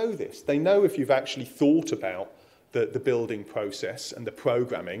examiners know this. They know if you've actually thought about the building process and the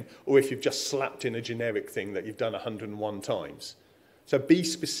programming, or if you've just slapped in a generic thing that you've done 101 times. So be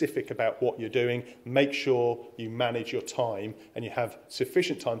specific about what you're doing. Make sure you manage your time and you have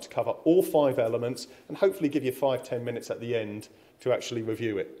sufficient time to cover all 5 elements and hopefully give you 5-10 minutes at the end to actually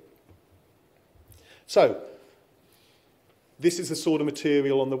review it. So this is the sort of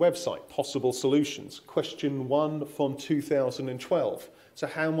material on the website, possible solutions. Question 1 from 2012. So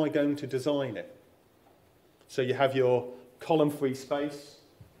how am I going to design it? So you have your column-free space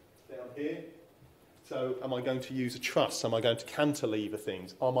down here. So am I going to use a truss? Am I going to cantilever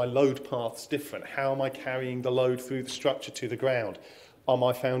things? Are my load paths different? How am I carrying the load through the structure to the ground? Are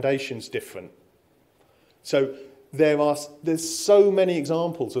my foundations different? So there's so many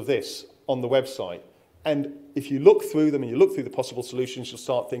examples of this on the website. And if you look through them and you look through the possible solutions, you'll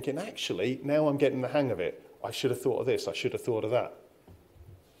start thinking, actually, now I'm getting the hang of it. I should have thought of this. I should have thought of that.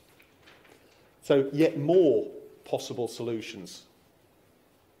 So yet more possible solutions.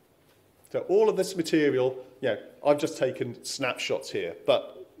 So all of this material, you know, I've just taken snapshots here,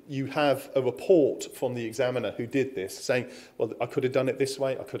 but you have a report from the examiner who did this saying, well, I could have done it this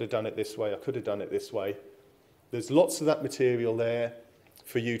way, I could have done it this way, I could have done it this way. There's lots of that material there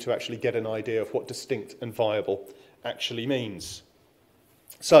for you to actually get an idea of what distinct and viable actually means.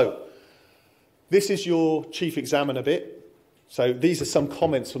 So this is your chief examiner bit. So these are some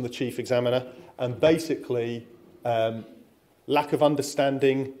comments from the chief examiner, and basically lack of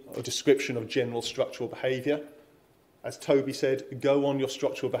understanding or description of general structural behaviour. As Toby said, go on your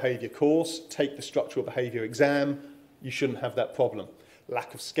structural behaviour course, take the structural behaviour exam, you shouldn't have that problem.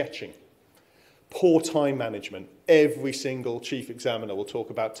 Lack of sketching. Poor time management. Every single chief examiner will talk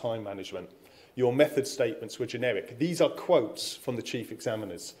about time management. Your method statements were generic. These are quotes from the chief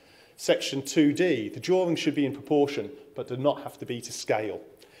examiners. Section 2D, the drawing should be in proportion, but do not have to be to scale.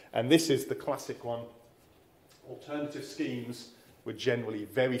 And this is the classic one. Alternative schemes were generally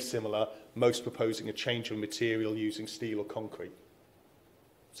very similar, most proposing a change of material using steel or concrete.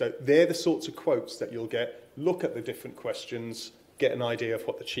 So they're the sorts of quotes that you'll get. Look at the different questions, get an idea of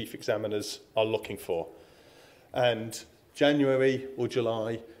what the chief examiners are looking for. And January or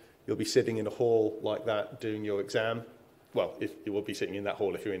July, you'll be sitting in a hall like that doing your exam. Well, if you will be sitting in that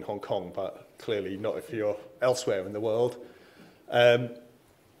hall if you're in Hong Kong, but clearly not if you're elsewhere in the world.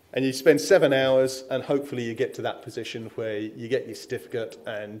 And you spend 7 hours, and hopefully you get to that position where you get your certificate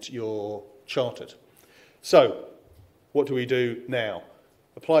and you're chartered. So, what do we do now?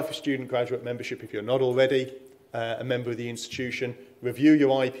 Apply for student graduate membership if you're not already a member of the institution. Review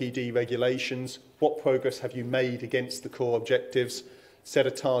your IPD regulations. What progress have you made against the core objectives? Set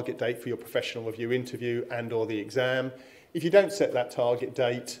a target date for your professional review interview and or the exam. If you don't set that target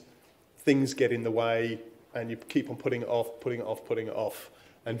date, things get in the way and you keep on putting it off,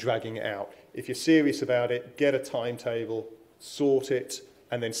 and dragging it out. If you're serious about it, get a timetable, sort it,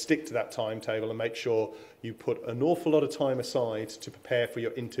 and then stick to that timetable and make sure you put an awful lot of time aside to prepare for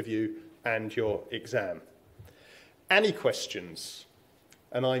your interview and your exam. Any questions,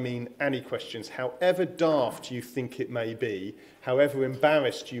 and I mean any questions, however daft you think it may be, however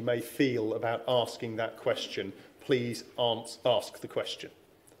embarrassed you may feel about asking that question, please ask the question.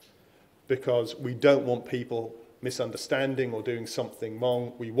 Because we don't want people misunderstanding or doing something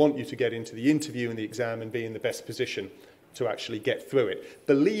wrong. We want you to get into the interview and the exam and be in the best position to actually get through it.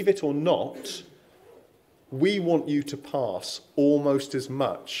 Believe it or not, we want you to pass almost as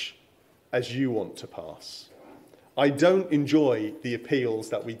much as you want to pass. I don't enjoy the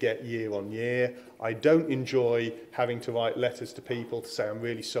appeals that we get year on year. I don't enjoy having to write letters to people to say, I'm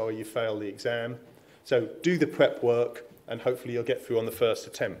really sorry you failed the exam. So do the prep work and hopefully you'll get through on the first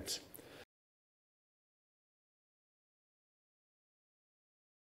attempt.